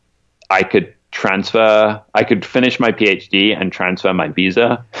I could finish my PhD and transfer my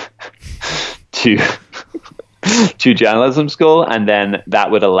visa to journalism school, and then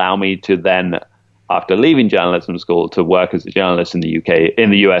that would allow me to then, after leaving journalism school, to work as a journalist in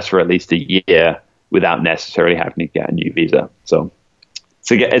the US for at least a year without necessarily having to get a new visa. So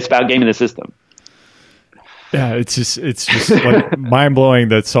it's about gaming the system. Yeah, it's just like mind blowing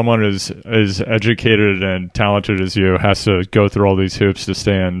that someone as educated and talented as you has to go through all these hoops to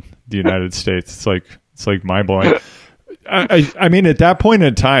stay in the United States. It's like mind blowing. I mean, at that point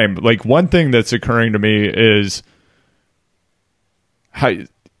in time, like one thing that's occurring to me is how,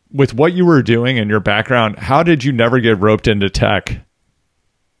 with what you were doing and your background, how did you never get roped into tech?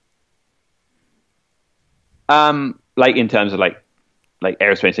 Like in terms of like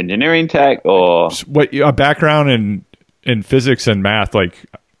aerospace engineering tech, or what a background in physics and math. Like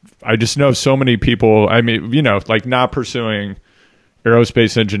I just know so many people, I mean, like not pursuing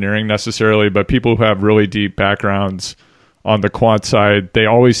aerospace engineering necessarily, but people who have really deep backgrounds on the quant side, they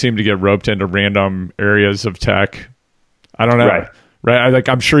always seem to get roped into random areas of tech. I don't know. Right. Like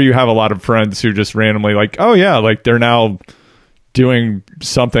I'm sure you have a lot of friends who just randomly like, oh yeah, like they're now doing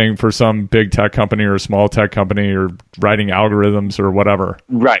something for some big tech company or small tech company or writing algorithms or whatever.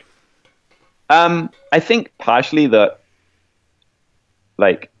 Right. I think partially that,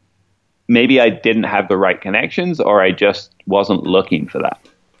 like, maybe I didn't have the right connections, or I just wasn't looking for that.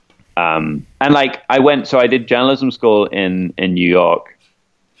 And like I did journalism school in New York,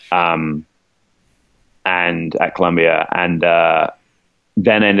 and at Columbia, and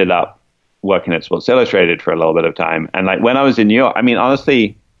then ended up working at Sports Illustrated for a little bit of time. And like when I was in New York, I mean,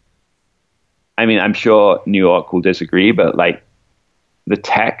 honestly, I'm sure New York will disagree, but like the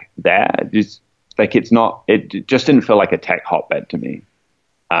tech there, just like it just didn't feel like a tech hotbed to me.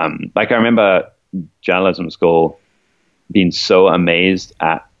 Like I remember journalism school being so amazed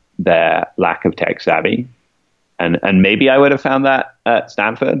at their lack of tech savvy. And maybe I would have found that at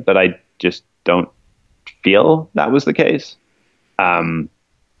Stanford, but I just don't feel that was the case. And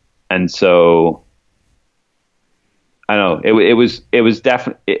so I don't know, it was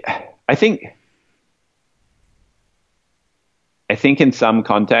definitely, I think in some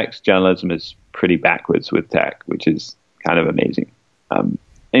contexts, journalism is pretty backwards with tech, which is kind of amazing. And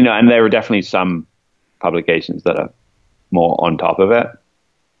there are definitely some publications that are more on top of it.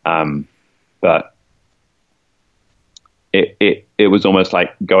 But it was almost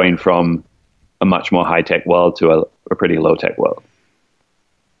like going from a much more high tech world to a pretty low tech world.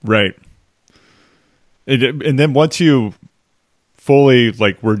 Right. And then once you fully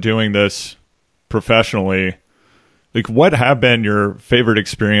were doing this professionally, like what have been your favorite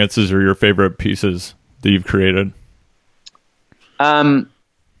experiences or your favorite pieces that you've created? I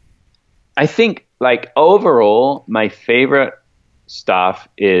think like overall, my favorite stuff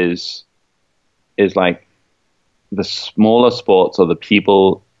is like the smaller sports or the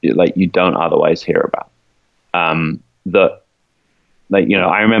people like you don't otherwise hear about. I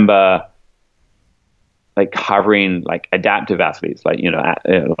remember like covering like adaptive athletes, like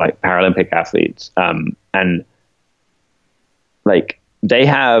Paralympic athletes, and like they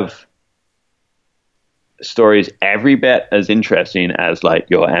have stories every bit as interesting as like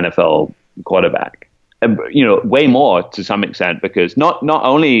your NFL quarterback. Way more to some extent, because not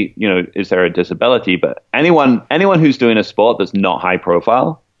only, is there a disability, but anyone who's doing a sport that's not high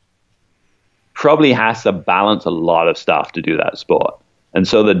profile probably has to balance a lot of stuff to do that sport. And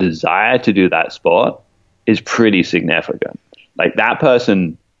so the desire to do that sport is pretty significant. Like that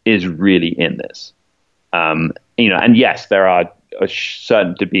person is really in this. And yes, there are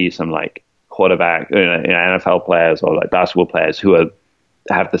certain to be some like quarterback, NFL players or like basketball players who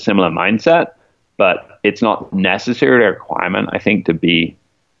have the similar mindset, but it's not necessarily a requirement, I think, to be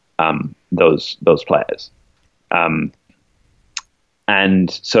those players. And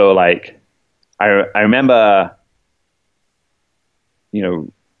so like I remember,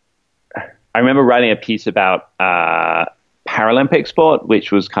 I remember writing a piece about Paralympic sport,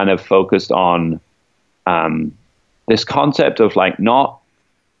 which was kind of focused on this concept of like not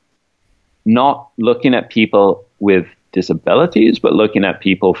looking at people with disabilities, but looking at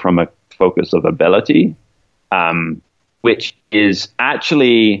people from a focus of ability, which is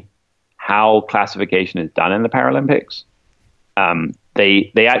actually how classification is done in the Paralympics.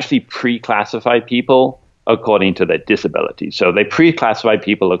 They actually pre-classify people according to their disability. So they pre-classify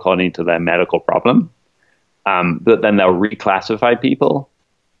people according to their medical problem, but then they'll reclassify people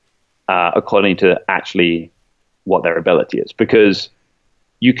according to actually what their ability is. Because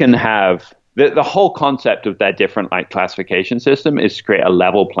you can have the whole concept of their different like classification system is to create a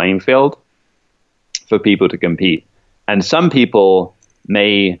level playing field for people to compete. And some people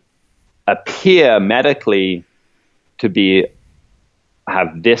may appear medically to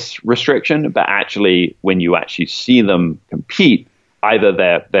have this restriction, but actually when you actually see them compete, either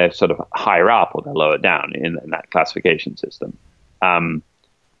they're sort of higher up or they're lower down in that classification system. And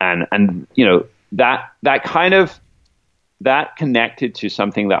that connected to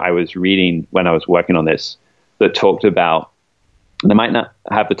something that I was reading when I was working on this that talked about, and I might not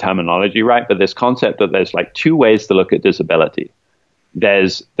have the terminology right, but this concept that there's like two ways to look at disability.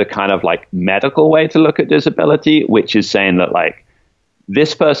 There's the kind of like medical way to look at disability, which is saying that like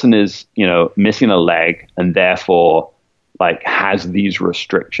this person is, missing a leg and therefore like has these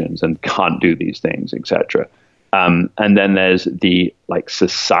restrictions and can't do these things, etc. And then there's the like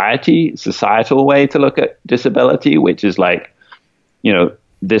societal way to look at disability, which is like,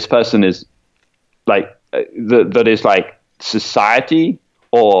 this person is like, that is like society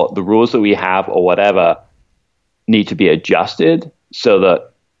or the rules that we have or whatever need to be adjusted so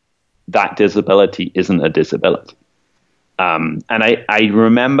that disability isn't a disability. And I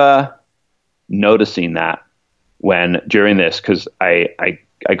remember noticing that during this, because I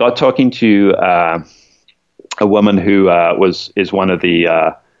got talking to a woman who is one of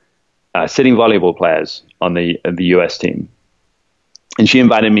the sitting volleyball players on the US team, and she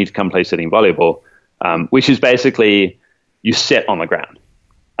invited me to come play sitting volleyball, which is basically you sit on the ground,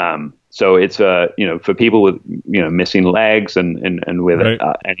 So it's for people with missing legs and with Right.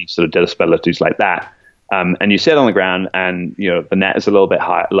 any sort of disabilities like that. And you sit on the ground, and the net is a little bit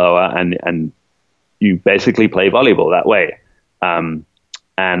lower, and you basically play volleyball that way. And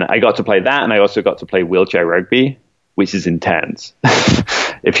I got to play that, and I also got to play wheelchair rugby, which is intense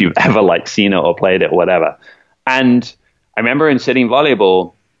if you've ever seen it or played it or whatever. And I remember in sitting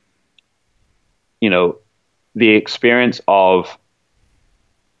volleyball, the experience of,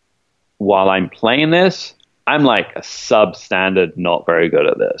 while I'm playing this, I'm like a substandard, not very good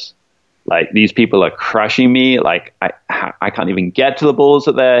at this. These people are crushing me. I can't even get to the balls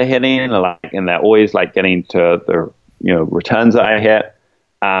that they're hitting, and they're always getting to the returns that I hit.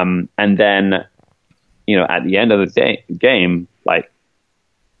 And then at the end of the game,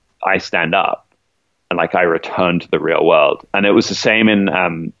 I stand up and I return to the real world. And it was the same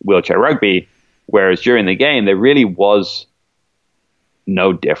in wheelchair rugby, whereas during the game there really was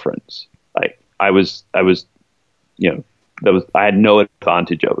no difference. I had no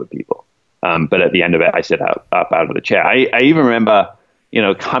advantage over people. But at the end of it, I sit up out of the chair. I even remember,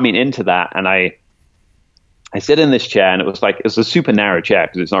 coming into that, and I sit in this chair, and it's a super narrow chair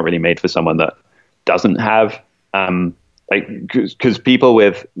because it's not really made for someone that doesn't have, because people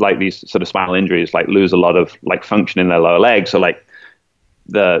with these sort of spinal injuries lose a lot of function in their lower legs. So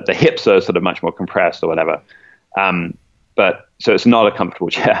the hips are sort of much more compressed or whatever. But so it's not a comfortable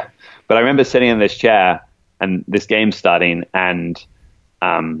chair. But I remember sitting in this chair and this game starting, and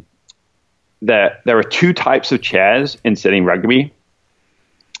there are two types of chairs in sitting rugby.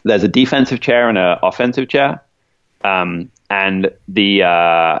 There's a defensive chair and an offensive chair. And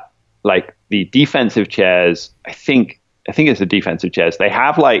the defensive chairs, I think it's the defensive chairs. They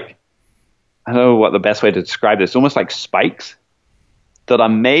have I don't know what the best way to describe this, almost like spikes that are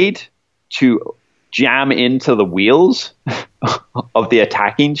made to jam into the wheels of the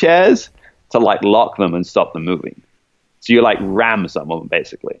attacking chairs to lock them and stop them moving. So you ram someone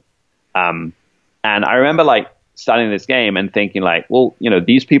basically. And I remember starting this game and thinking well,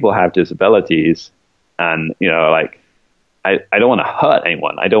 these people have disabilities, and I don't want to hurt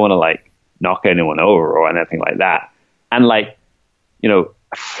anyone. I don't want to knock anyone over or anything like that. And a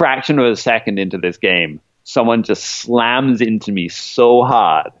fraction of a second into this game, someone just slams into me so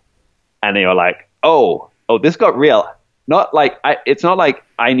hard, and you're oh, this got real. It's not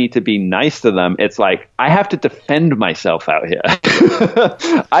I need to be nice to them. It's I have to defend myself out here.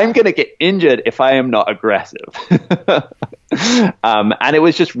 I'm going to get injured if I am not aggressive. And it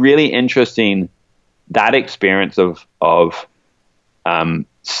was just really interesting, that experience of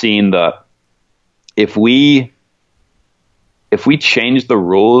seeing that if we change the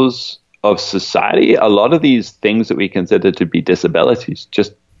rules of society, a lot of these things that we consider to be disabilities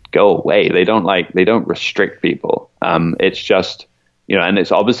just go away. They don't restrict people. It's just, and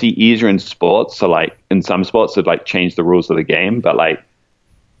it's obviously easier in sports. So in some sports to change the rules of the game, but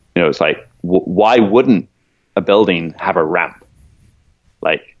it's why wouldn't a building have a ramp?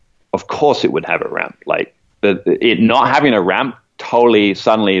 Of course it would have a ramp. It not having a ramp totally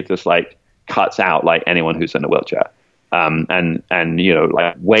suddenly just cuts out anyone who's in a wheelchair. And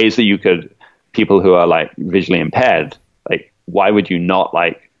ways that you could, people who are visually impaired, why would you not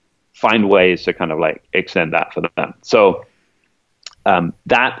find ways to kind of extend that for them? So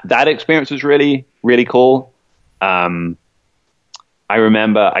that experience was really, really cool. I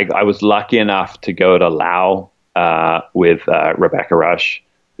remember I was lucky enough to go to Laos with Rebecca Rush,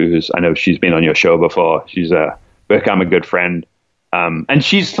 I know she's been on your show before. She's become a good friend. And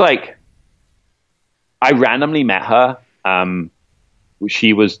she's I randomly met her.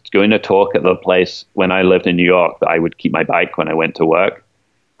 She was going to talk at the place when I lived in New York that I would keep my bike when I went to work.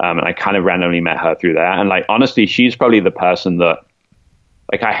 And I kind of randomly met her through that. And honestly, she's probably the person that,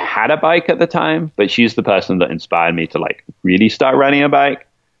 I had a bike at the time, but she's the person that inspired me to really start riding a bike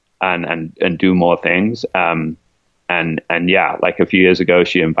and do more things. And yeah, a few years ago,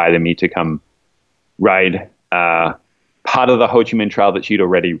 she invited me to come ride part of the Ho Chi Minh Trail that she'd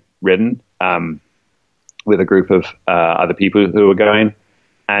already ridden with a group of other people who were going.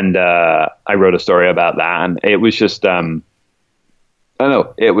 And I wrote a story about that. And it was just, I don't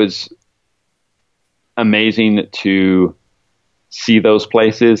know, it was amazing to see those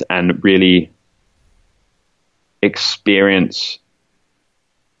places and really experience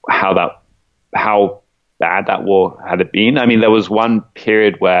how bad that war had been. I mean, there was one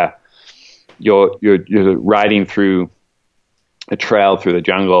period where you're riding through a trail through the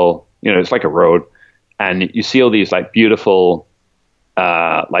jungle, it's like a road, and you see all these beautiful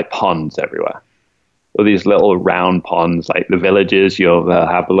ponds everywhere. All these little round ponds, the villages, you'll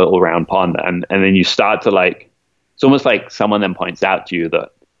have a little round pond, and then you start to it's almost like someone then points out to you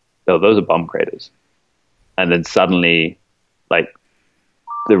that oh, those are bomb craters. And then suddenly, like,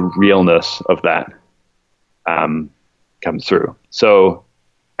 the realness of that comes through. So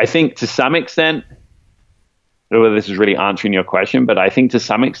I think to some extent, I don't know whether this is really answering your question, but I think to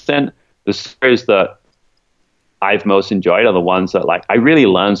some extent, the stories that I've most enjoyed are the ones that, like, I really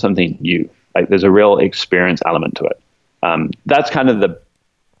learned something new. Like, there's a real experience element to it. That's kind of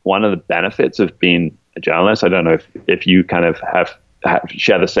one of the benefits of being a journalist. I don't know if you kind of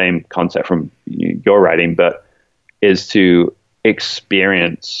share the same concept from your writing, but is to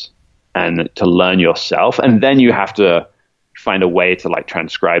experience and to learn yourself. And then you have to find a way to, like,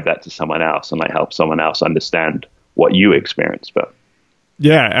 transcribe that to someone else and, like, help someone else understand what you experienced. But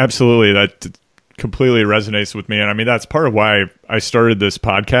yeah, absolutely. That completely resonates with me. And I mean, that's part of why I started this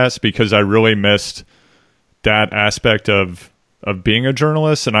podcast, because I really missed that aspect of being a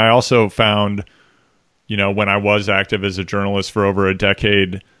journalist. And I also found, when I was active as a journalist for over a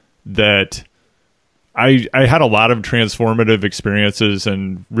decade, that I had a lot of transformative experiences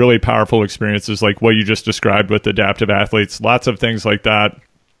and really powerful experiences, like what you just described with adaptive athletes, lots of things like that.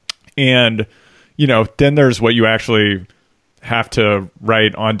 And, then there's what you actually have to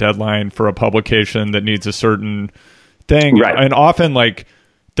write on deadline for a publication that needs a certain thing. Right. And often, like,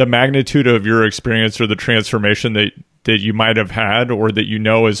 the magnitude of your experience or the transformation that you might have had or that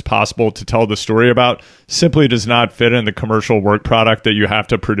is possible to tell the story about simply does not fit in the commercial work product that you have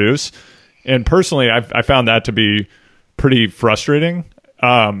to produce. And personally, I found that to be pretty frustrating.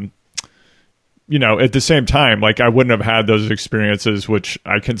 At the same time, like, I wouldn't have had those experiences, which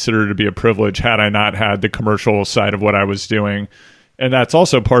I consider to be a privilege, had I not had the commercial side of what I was doing. And that's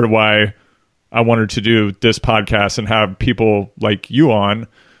also part of why I wanted to do this podcast and have people like you on,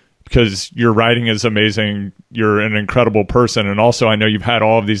 because your writing is amazing. You're an incredible person. And also, I know you've had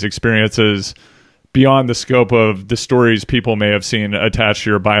all of these experiences beyond the scope of the stories people may have seen attached to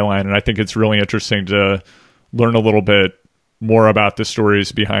your byline. And I think it's really interesting to learn a little bit more about the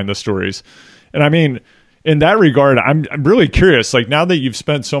stories behind the stories. And I mean, in that regard, I'm really curious, like, now that you've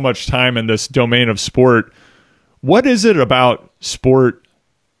spent so much time in this domain of sport, what is it about sport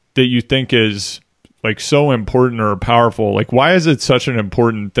that you think is, like, so important or powerful? Like, why is it such an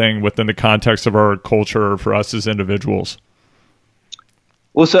important thing within the context of our culture or for us as individuals?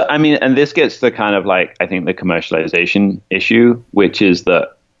 Well, so, I mean, and this gets to kind of, like, I think the commercialization issue, which is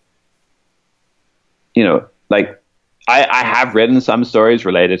that, like, I have written some stories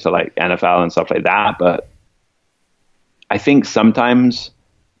related to, like, NFL and stuff like that, but I think sometimes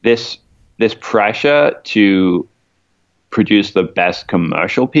this pressure to produce the best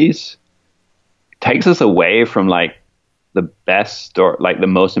commercial piece takes us away from, like, the best story, like, the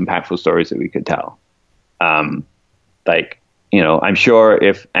most impactful stories that we could tell. Like, I'm sure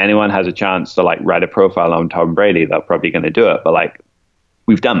if anyone has a chance to, like, write a profile on Tom Brady, they're probably going to do it. But, like,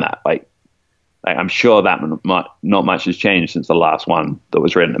 we've done that. Like, I'm sure that not much has changed since the last one that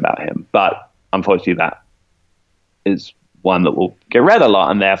was written about him. But unfortunately, that is one that will get read a lot,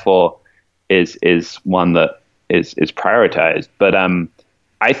 and therefore is one that is prioritized. But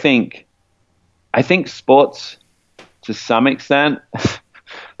I think sports, to some extent,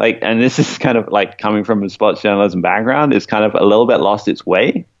 like, and this is kind of, like, coming from a sports journalism background, is kind of a little bit lost its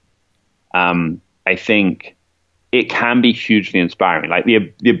way. I think it can be hugely inspiring, like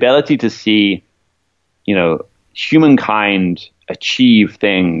the ability to see, humankind achieve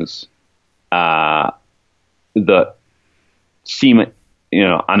things that seem,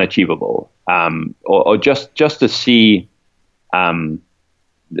 unachievable, or just to see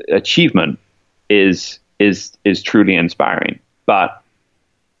achievement is truly inspiring. But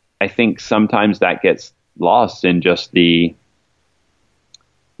I think sometimes that gets lost in just the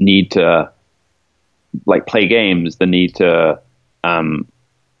need to, like, play games, the need to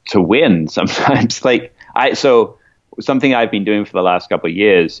win sometimes. So something I've been doing for the last couple of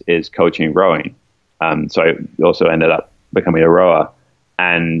years is coaching rowing. So I also ended up becoming a rower,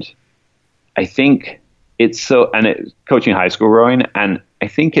 and I think coaching high school rowing. And I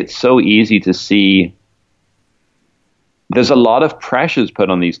think it's so easy to see there's a lot of pressures put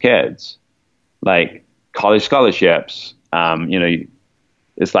on these kids, like college scholarships.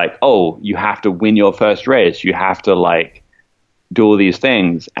 It's like, oh, you have to win your first race. You have to, like, do all these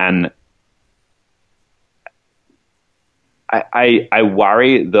things. And I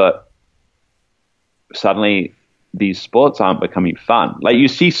worry that suddenly these sports aren't becoming fun. Like,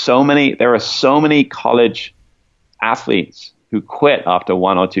 there are so many college athletes who quit after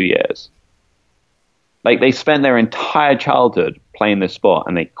 1 or 2 years. Like, they spent their entire childhood playing this sport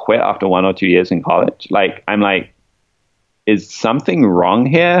and they quit after 1 or 2 years in college. Like, I'm like, is something wrong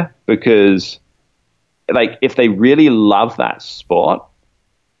here? Because, like, if they really love that sport,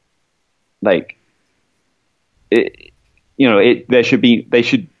 like it, it should be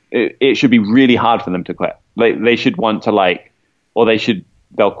really hard for them to quit. Like they should want to or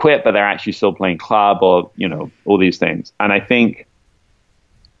they'll quit, but they're actually still playing club, or, all these things. And I think,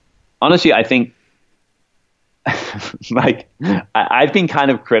 honestly, I've been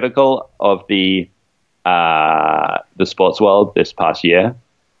kind of critical of the sports world this past year,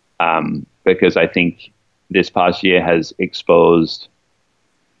 because I think this past year has exposed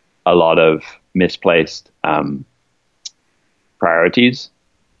a lot of misplaced priorities.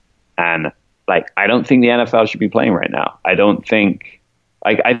 And I don't think the NFL should be playing right now. I don't think,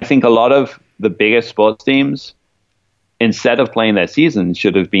 I think a lot of the biggest sports teams, instead of playing their season,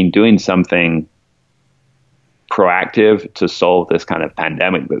 should have been doing something proactive to solve this kind of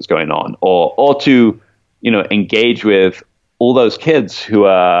pandemic that's going on, or to, engage with all those kids who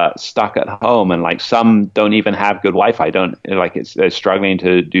are stuck at home, and some don't even have good Wi-Fi. They're struggling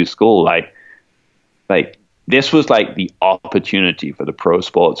to do school. This was the opportunity for the pro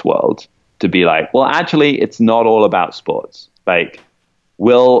sports world to be well, actually, it's not all about sports.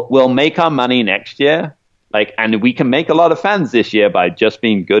 We'll make our money next year, and we can make a lot of fans this year by just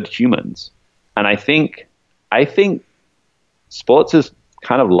being good humans. And I think sports has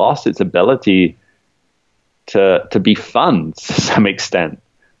kind of lost its ability to be fun to some extent.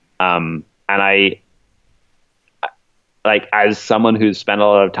 And as someone who's spent a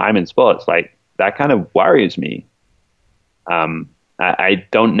lot of time in sports, that kind of worries me. I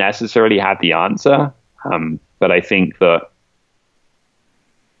don't necessarily have the answer, but I think that,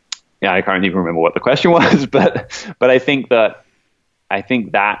 I can't even remember what the question was, but I think that,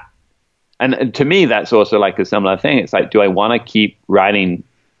 and to me, that's also a similar thing. It's do I want to keep writing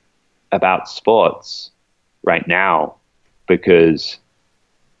about sports right now? Because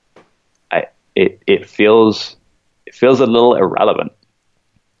it feels a little irrelevant.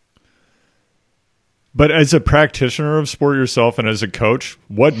 But as a practitioner of sport yourself and as a coach,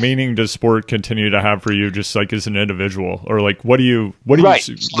 what meaning does sport continue to have for you, just as an individual? Or what do you,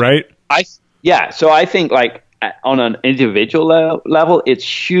 right? So I think on an individual level, it's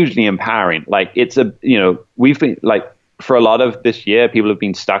hugely empowering. We've been for a lot of this year, people have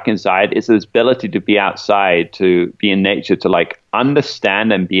been stuck inside. It's this ability to be outside, to be in nature, to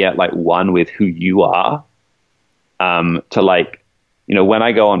understand and be at one with who you are. When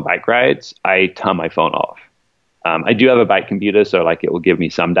I go on bike rides, I turn my phone off. I do have a bike computer, so it will give me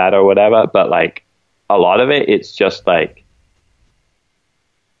some data or whatever, but a lot of it, it's just to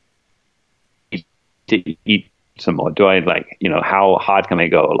eat some more. Do I how hard can I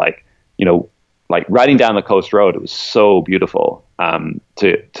go? Riding down the coast road, it was so beautiful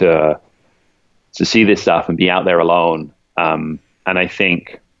to see this stuff and be out there alone. And I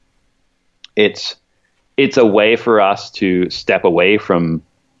think it's a way for us to step away from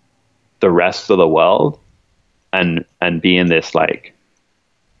the rest of the world and be in this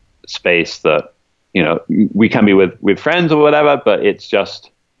space that, we can be with friends or whatever, but it's just,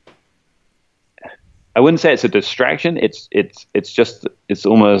 I wouldn't say it's a distraction. It's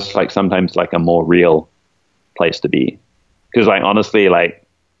almost sometimes a more real place to be. Because honestly,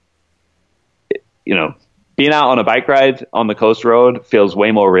 being out on a bike ride on the coast road feels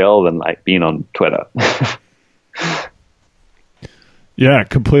way more real than being on Twitter. Yeah,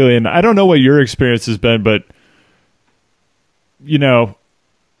 completely. And I don't know what your experience has been, but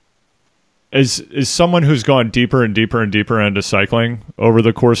as someone who's gone deeper and deeper and deeper into cycling over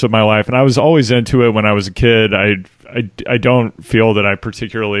the course of my life, and I was always into it when I was a kid. I don't feel that I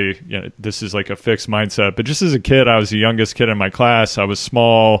particularly, this is a fixed mindset, but just as a kid, I was the youngest kid in my class. I was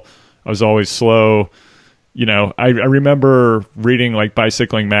small. I was always slow. I remember reading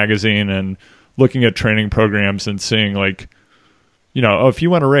Bicycling Magazine and looking at training programs and seeing if you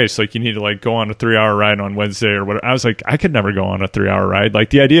want to race, you need to go on a 3-hour ride on Wednesday or whatever. I was I could never go on a 3-hour ride.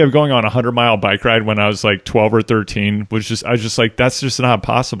 The idea of going on a 100-mile bike ride when I was 12 or 13 was just, I was just that's just not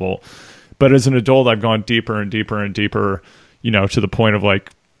possible. But as an adult, I've gone deeper and deeper and deeper, to the point of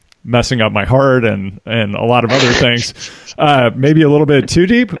messing up my heart and a lot of other things, maybe a little bit too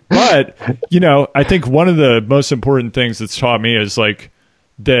deep. But, I think one of the most important things that's taught me is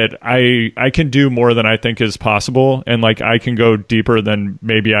that I can do more than I think is possible. And I can go deeper than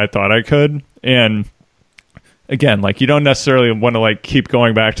maybe I thought I could. And again, you don't necessarily want to keep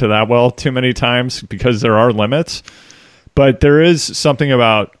going back to that well too many times, because there are limits. But there is something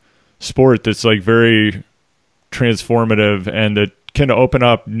about sport that's very transformative, and that can open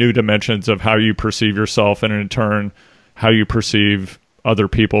up new dimensions of how you perceive yourself, and in turn, how you perceive other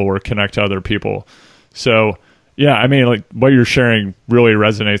people or connect to other people. So, yeah, I mean, what you're sharing really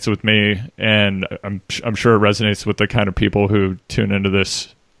resonates with me, and I'm sure it resonates with the kind of people who tune into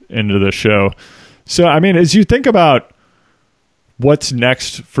this into the show. So, I mean, as you think about what's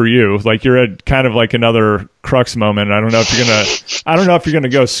next for you, like you're at kind of like another crux moment. I don't know if you're gonna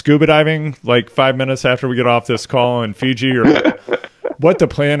go scuba diving like 5 minutes after we get off this call in Fiji, or what the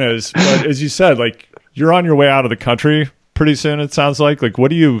plan is. But as you said, like you're on your way out of the country pretty soon. It sounds like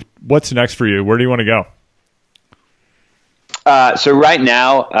what's next for you? Where do you want to go? So right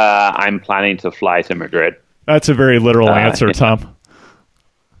now, I'm planning to fly to Madrid. That's a very literal answer, Tom.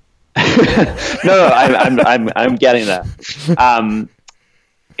 No, I'm getting that.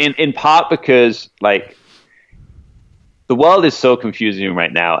 In part because like the world is so confusing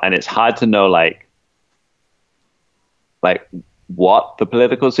right now, and it's hard to know like what the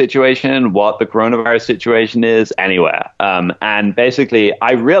political situation, what the coronavirus situation is anywhere. And basically,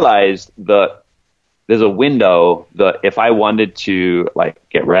 I realized that there's a window that if I wanted to like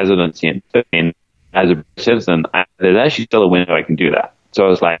get residency in Spain as a citizen, there's actually still a window I can do that. So I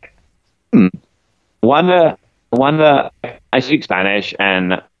was like, wonder. I speak Spanish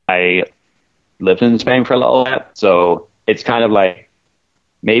and I lived in Spain for a little bit, so it's kind of like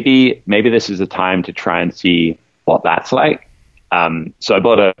maybe this is a time to try and see what that's like. So I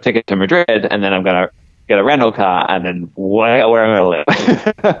bought a ticket to Madrid, and then I'm gonna get a rental car, and then where am I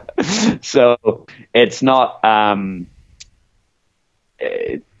gonna live? So it's not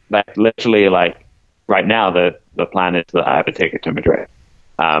like literally like right now the plan is that I have a ticket to Madrid,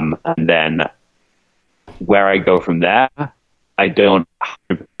 and then where I go from there, I don't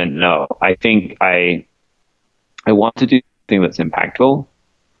 100% know. I think I want to do something that's impactful.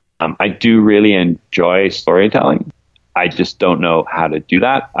 I do really enjoy storytelling. I just don't know how to do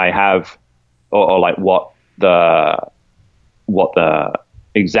that. I have, or like what the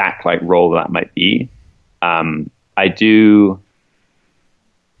exact like role that might be. I do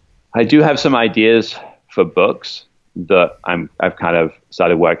have some ideas for books that I've kind of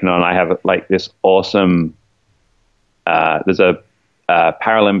started working on. I have like this awesome. There's a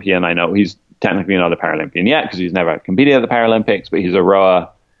Paralympian I know. He's technically not a Paralympian yet because he's never competed at the Paralympics, but he's a rower.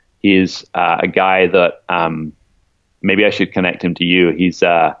 He's a guy that maybe I should connect him to you.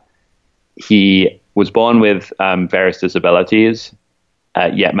 He was born with various disabilities,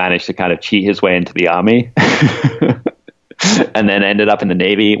 yet managed to kind of cheat his way into the army, and then ended up in the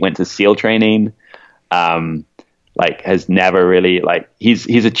Navy. Went to SEAL training. Like has never really like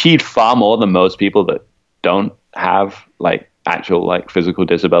he's achieved far more than most people that don't have like actual like physical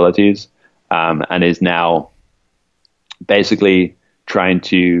disabilities, and is now basically trying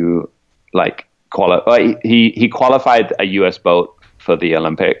to like qualify. He qualified a U.S. boat for the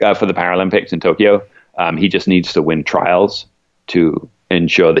for the Paralympics in Tokyo. He just needs to win trials to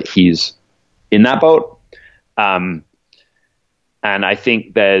ensure that he's in that boat. And I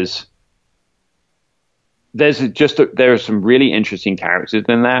think there's there are some really interesting characters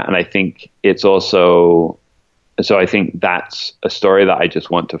in that, and I think it's also so I think that's a story that I just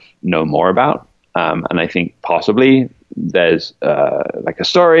want to know more about, and I think possibly there's like a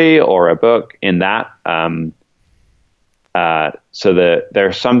story or a book in that. So there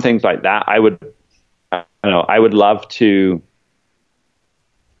are some things like that. I would love to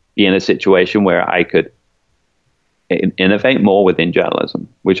be in a situation where I could innovate more within journalism,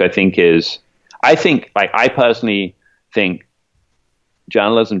 which I personally think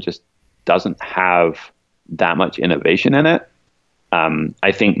journalism just doesn't have that much innovation in it.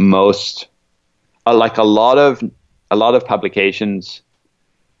 I think most, like a lot of publications,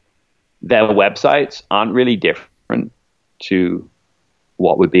 their websites aren't really different to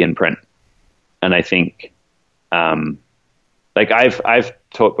what would be in print. And I think, like I've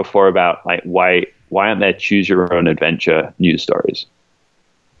talked before about like why aren't there choose your own adventure news stories?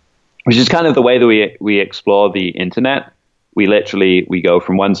 Which is kind of the way that we explore the internet. We go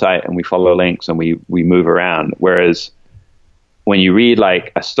from one site and we follow links and we move around. Whereas when you read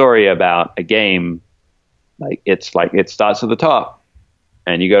like a story about a game, like it starts at the top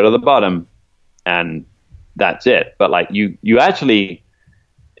and you go to the bottom and that's it. But like you actually,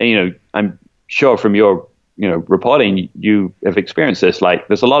 I'm sure from your, reporting, you have experienced this. Like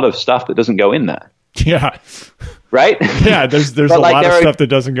there's a lot of stuff that doesn't go in there. Yeah. Right? Yeah, there's a lot of stuff that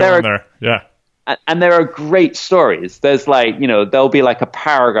doesn't go in there. Yeah. And there are great stories. There's like, there'll be like a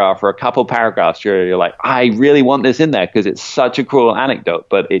paragraph or a couple paragraphs where you're like, I really want this in there because it's such a cool anecdote,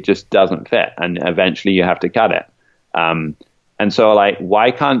 but it just doesn't fit. And eventually you have to cut it. And so like,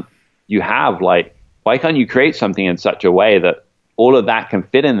 why can't you create something in such a way that all of that can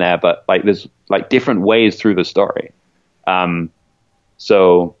fit in there, but like there's like different ways through the story.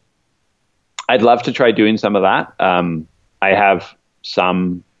 So I'd love to try doing some of that. I have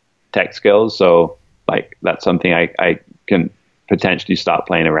some tech skills, so like that's something I can potentially start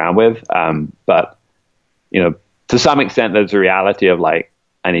playing around with. But, you know, to some extent, there's a reality of like,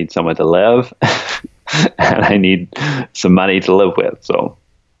 I need somewhere to live and I need some money to live with. So,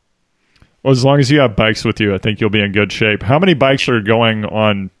 well, as long as you have bikes with you, I think you'll be in good shape. How many bikes are going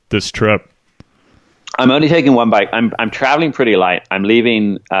on this trip? I'm only taking one bike. I'm traveling pretty light. I'm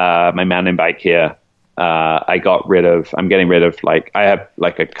leaving my mountain bike here. I'm getting rid of, like, I have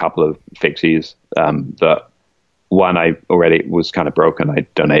like a couple of fixies. The one I already was kind of broken, I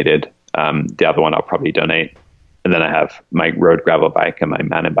donated. The other one I'll probably donate. And then I have my road gravel bike and my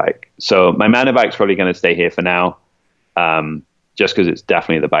mountain bike. So my mountain bike's probably going to stay here for now, just because it's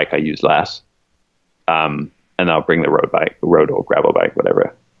definitely the bike I use less. And I'll bring the road or gravel bike,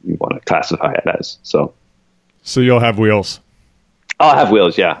 whatever you want to classify it as. So you'll have wheels. I'll have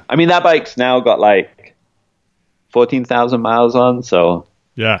wheels, yeah. I mean, that bike's now got like 14,000 miles on. So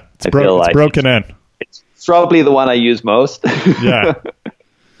yeah, it's broken in. It's probably the one I use most. Yeah.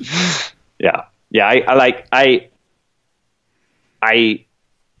 Yeah. I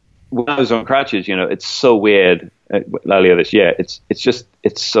when I was on crutches, you know, it's so weird. Earlier this year, it's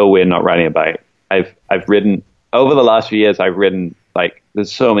so weird not riding a bike. I've ridden over the last few years. I've ridden, like,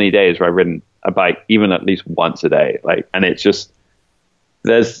 there's so many days where I've ridden a bike even at least once a day. Like, and it's just,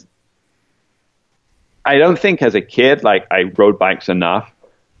 I don't think as a kid, like, I rode bikes enough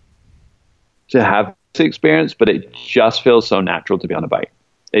to have this experience, but it just feels so natural to be on a bike.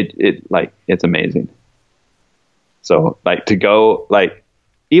 It's amazing. So, like, to go, like,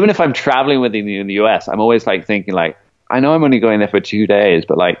 even if I'm traveling with you in the US, I'm always like thinking, like, I know I'm only going there for 2 days,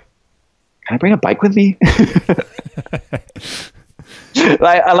 but like, can I bring a bike with me?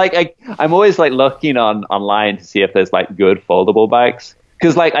 I'm always like looking online to see if there's like good foldable bikes.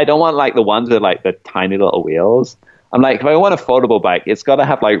 Cause like, I don't want like the ones with like the tiny little wheels. I'm like, if I want a foldable bike, it's got to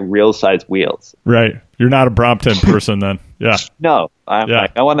have like real size wheels. Right. You're not a Brompton person then. Yeah. No, I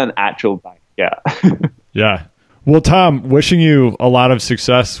want an actual bike. Yeah. Yeah. Well, Tom, wishing you a lot of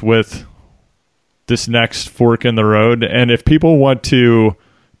success with this next fork in the road. And if people want to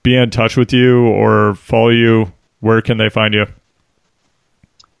be in touch with you or follow you, where can they find you?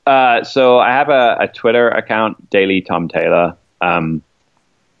 So I have a Twitter account, Daily Tom Taylor.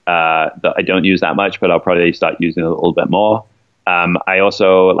 That I don't use that much, but I'll probably start using it a little bit more. I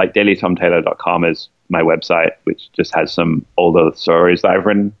also, like, dailytomtaylor.com is my website, which just has some older stories that I've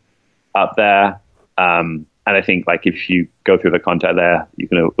written up there. And I think, like, if you go through the content there, you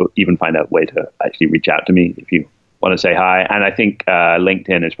can even find a way to actually reach out to me if you want to say hi. And I think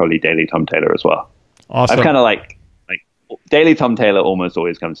LinkedIn is probably Daily Tom Taylor as well. Awesome. I've kind of like Daily Tom Taylor almost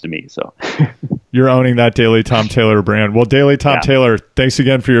always comes to me. So you're owning that Daily Tom Taylor brand. Well, Daily Tom Taylor, thanks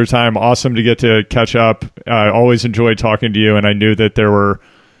again for your time. Awesome to get to catch up. I always enjoyed talking to you, and I knew that there were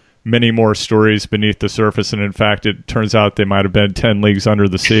many more stories beneath the surface. And in fact, it turns out they might have been 10 leagues under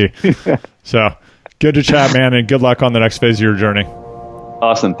the sea. So good to chat, man, and good luck on the next phase of your journey.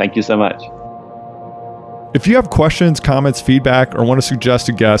 Awesome. Thank you so much. If you have questions, comments, feedback, or want to suggest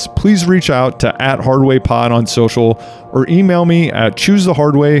a guest, please reach out to @HardwayPod on social or email me at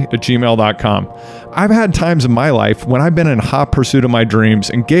choosethehardway@gmail.com. I've had times in my life when I've been in hot pursuit of my dreams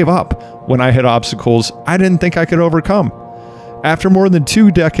and gave up when I hit obstacles I didn't think I could overcome. After more than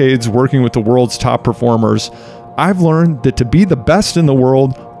 2 decades working with the world's top performers, I've learned that to be the best in the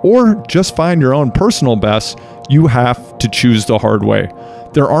world or just find your own personal best, you have to choose the hard way.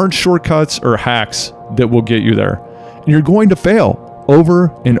 There aren't shortcuts or hacks that will get you there. And you're going to fail over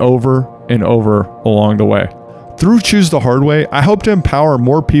and over and over along the way. Through Choose the Hard Way, I hope to empower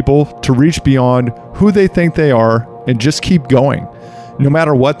more people to reach beyond who they think they are and just keep going, no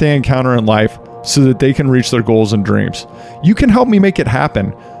matter what they encounter in life, so that they can reach their goals and dreams. You can help me make it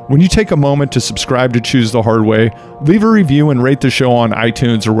happen. When you take a moment to subscribe to Choose the Hard Way, leave a review and rate the show on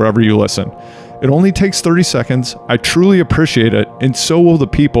iTunes or wherever you listen. It only takes 30 seconds. I truly appreciate it, and so will the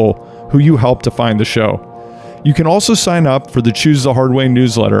people who you help to find the show. You can also sign up for the Choose the Hard Way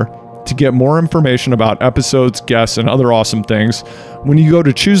newsletter to get more information about episodes, guests, and other awesome things when you go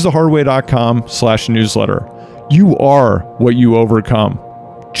to choosethehardway.com/newsletter. You are what you overcome.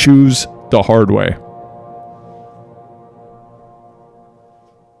 Choose the hard way.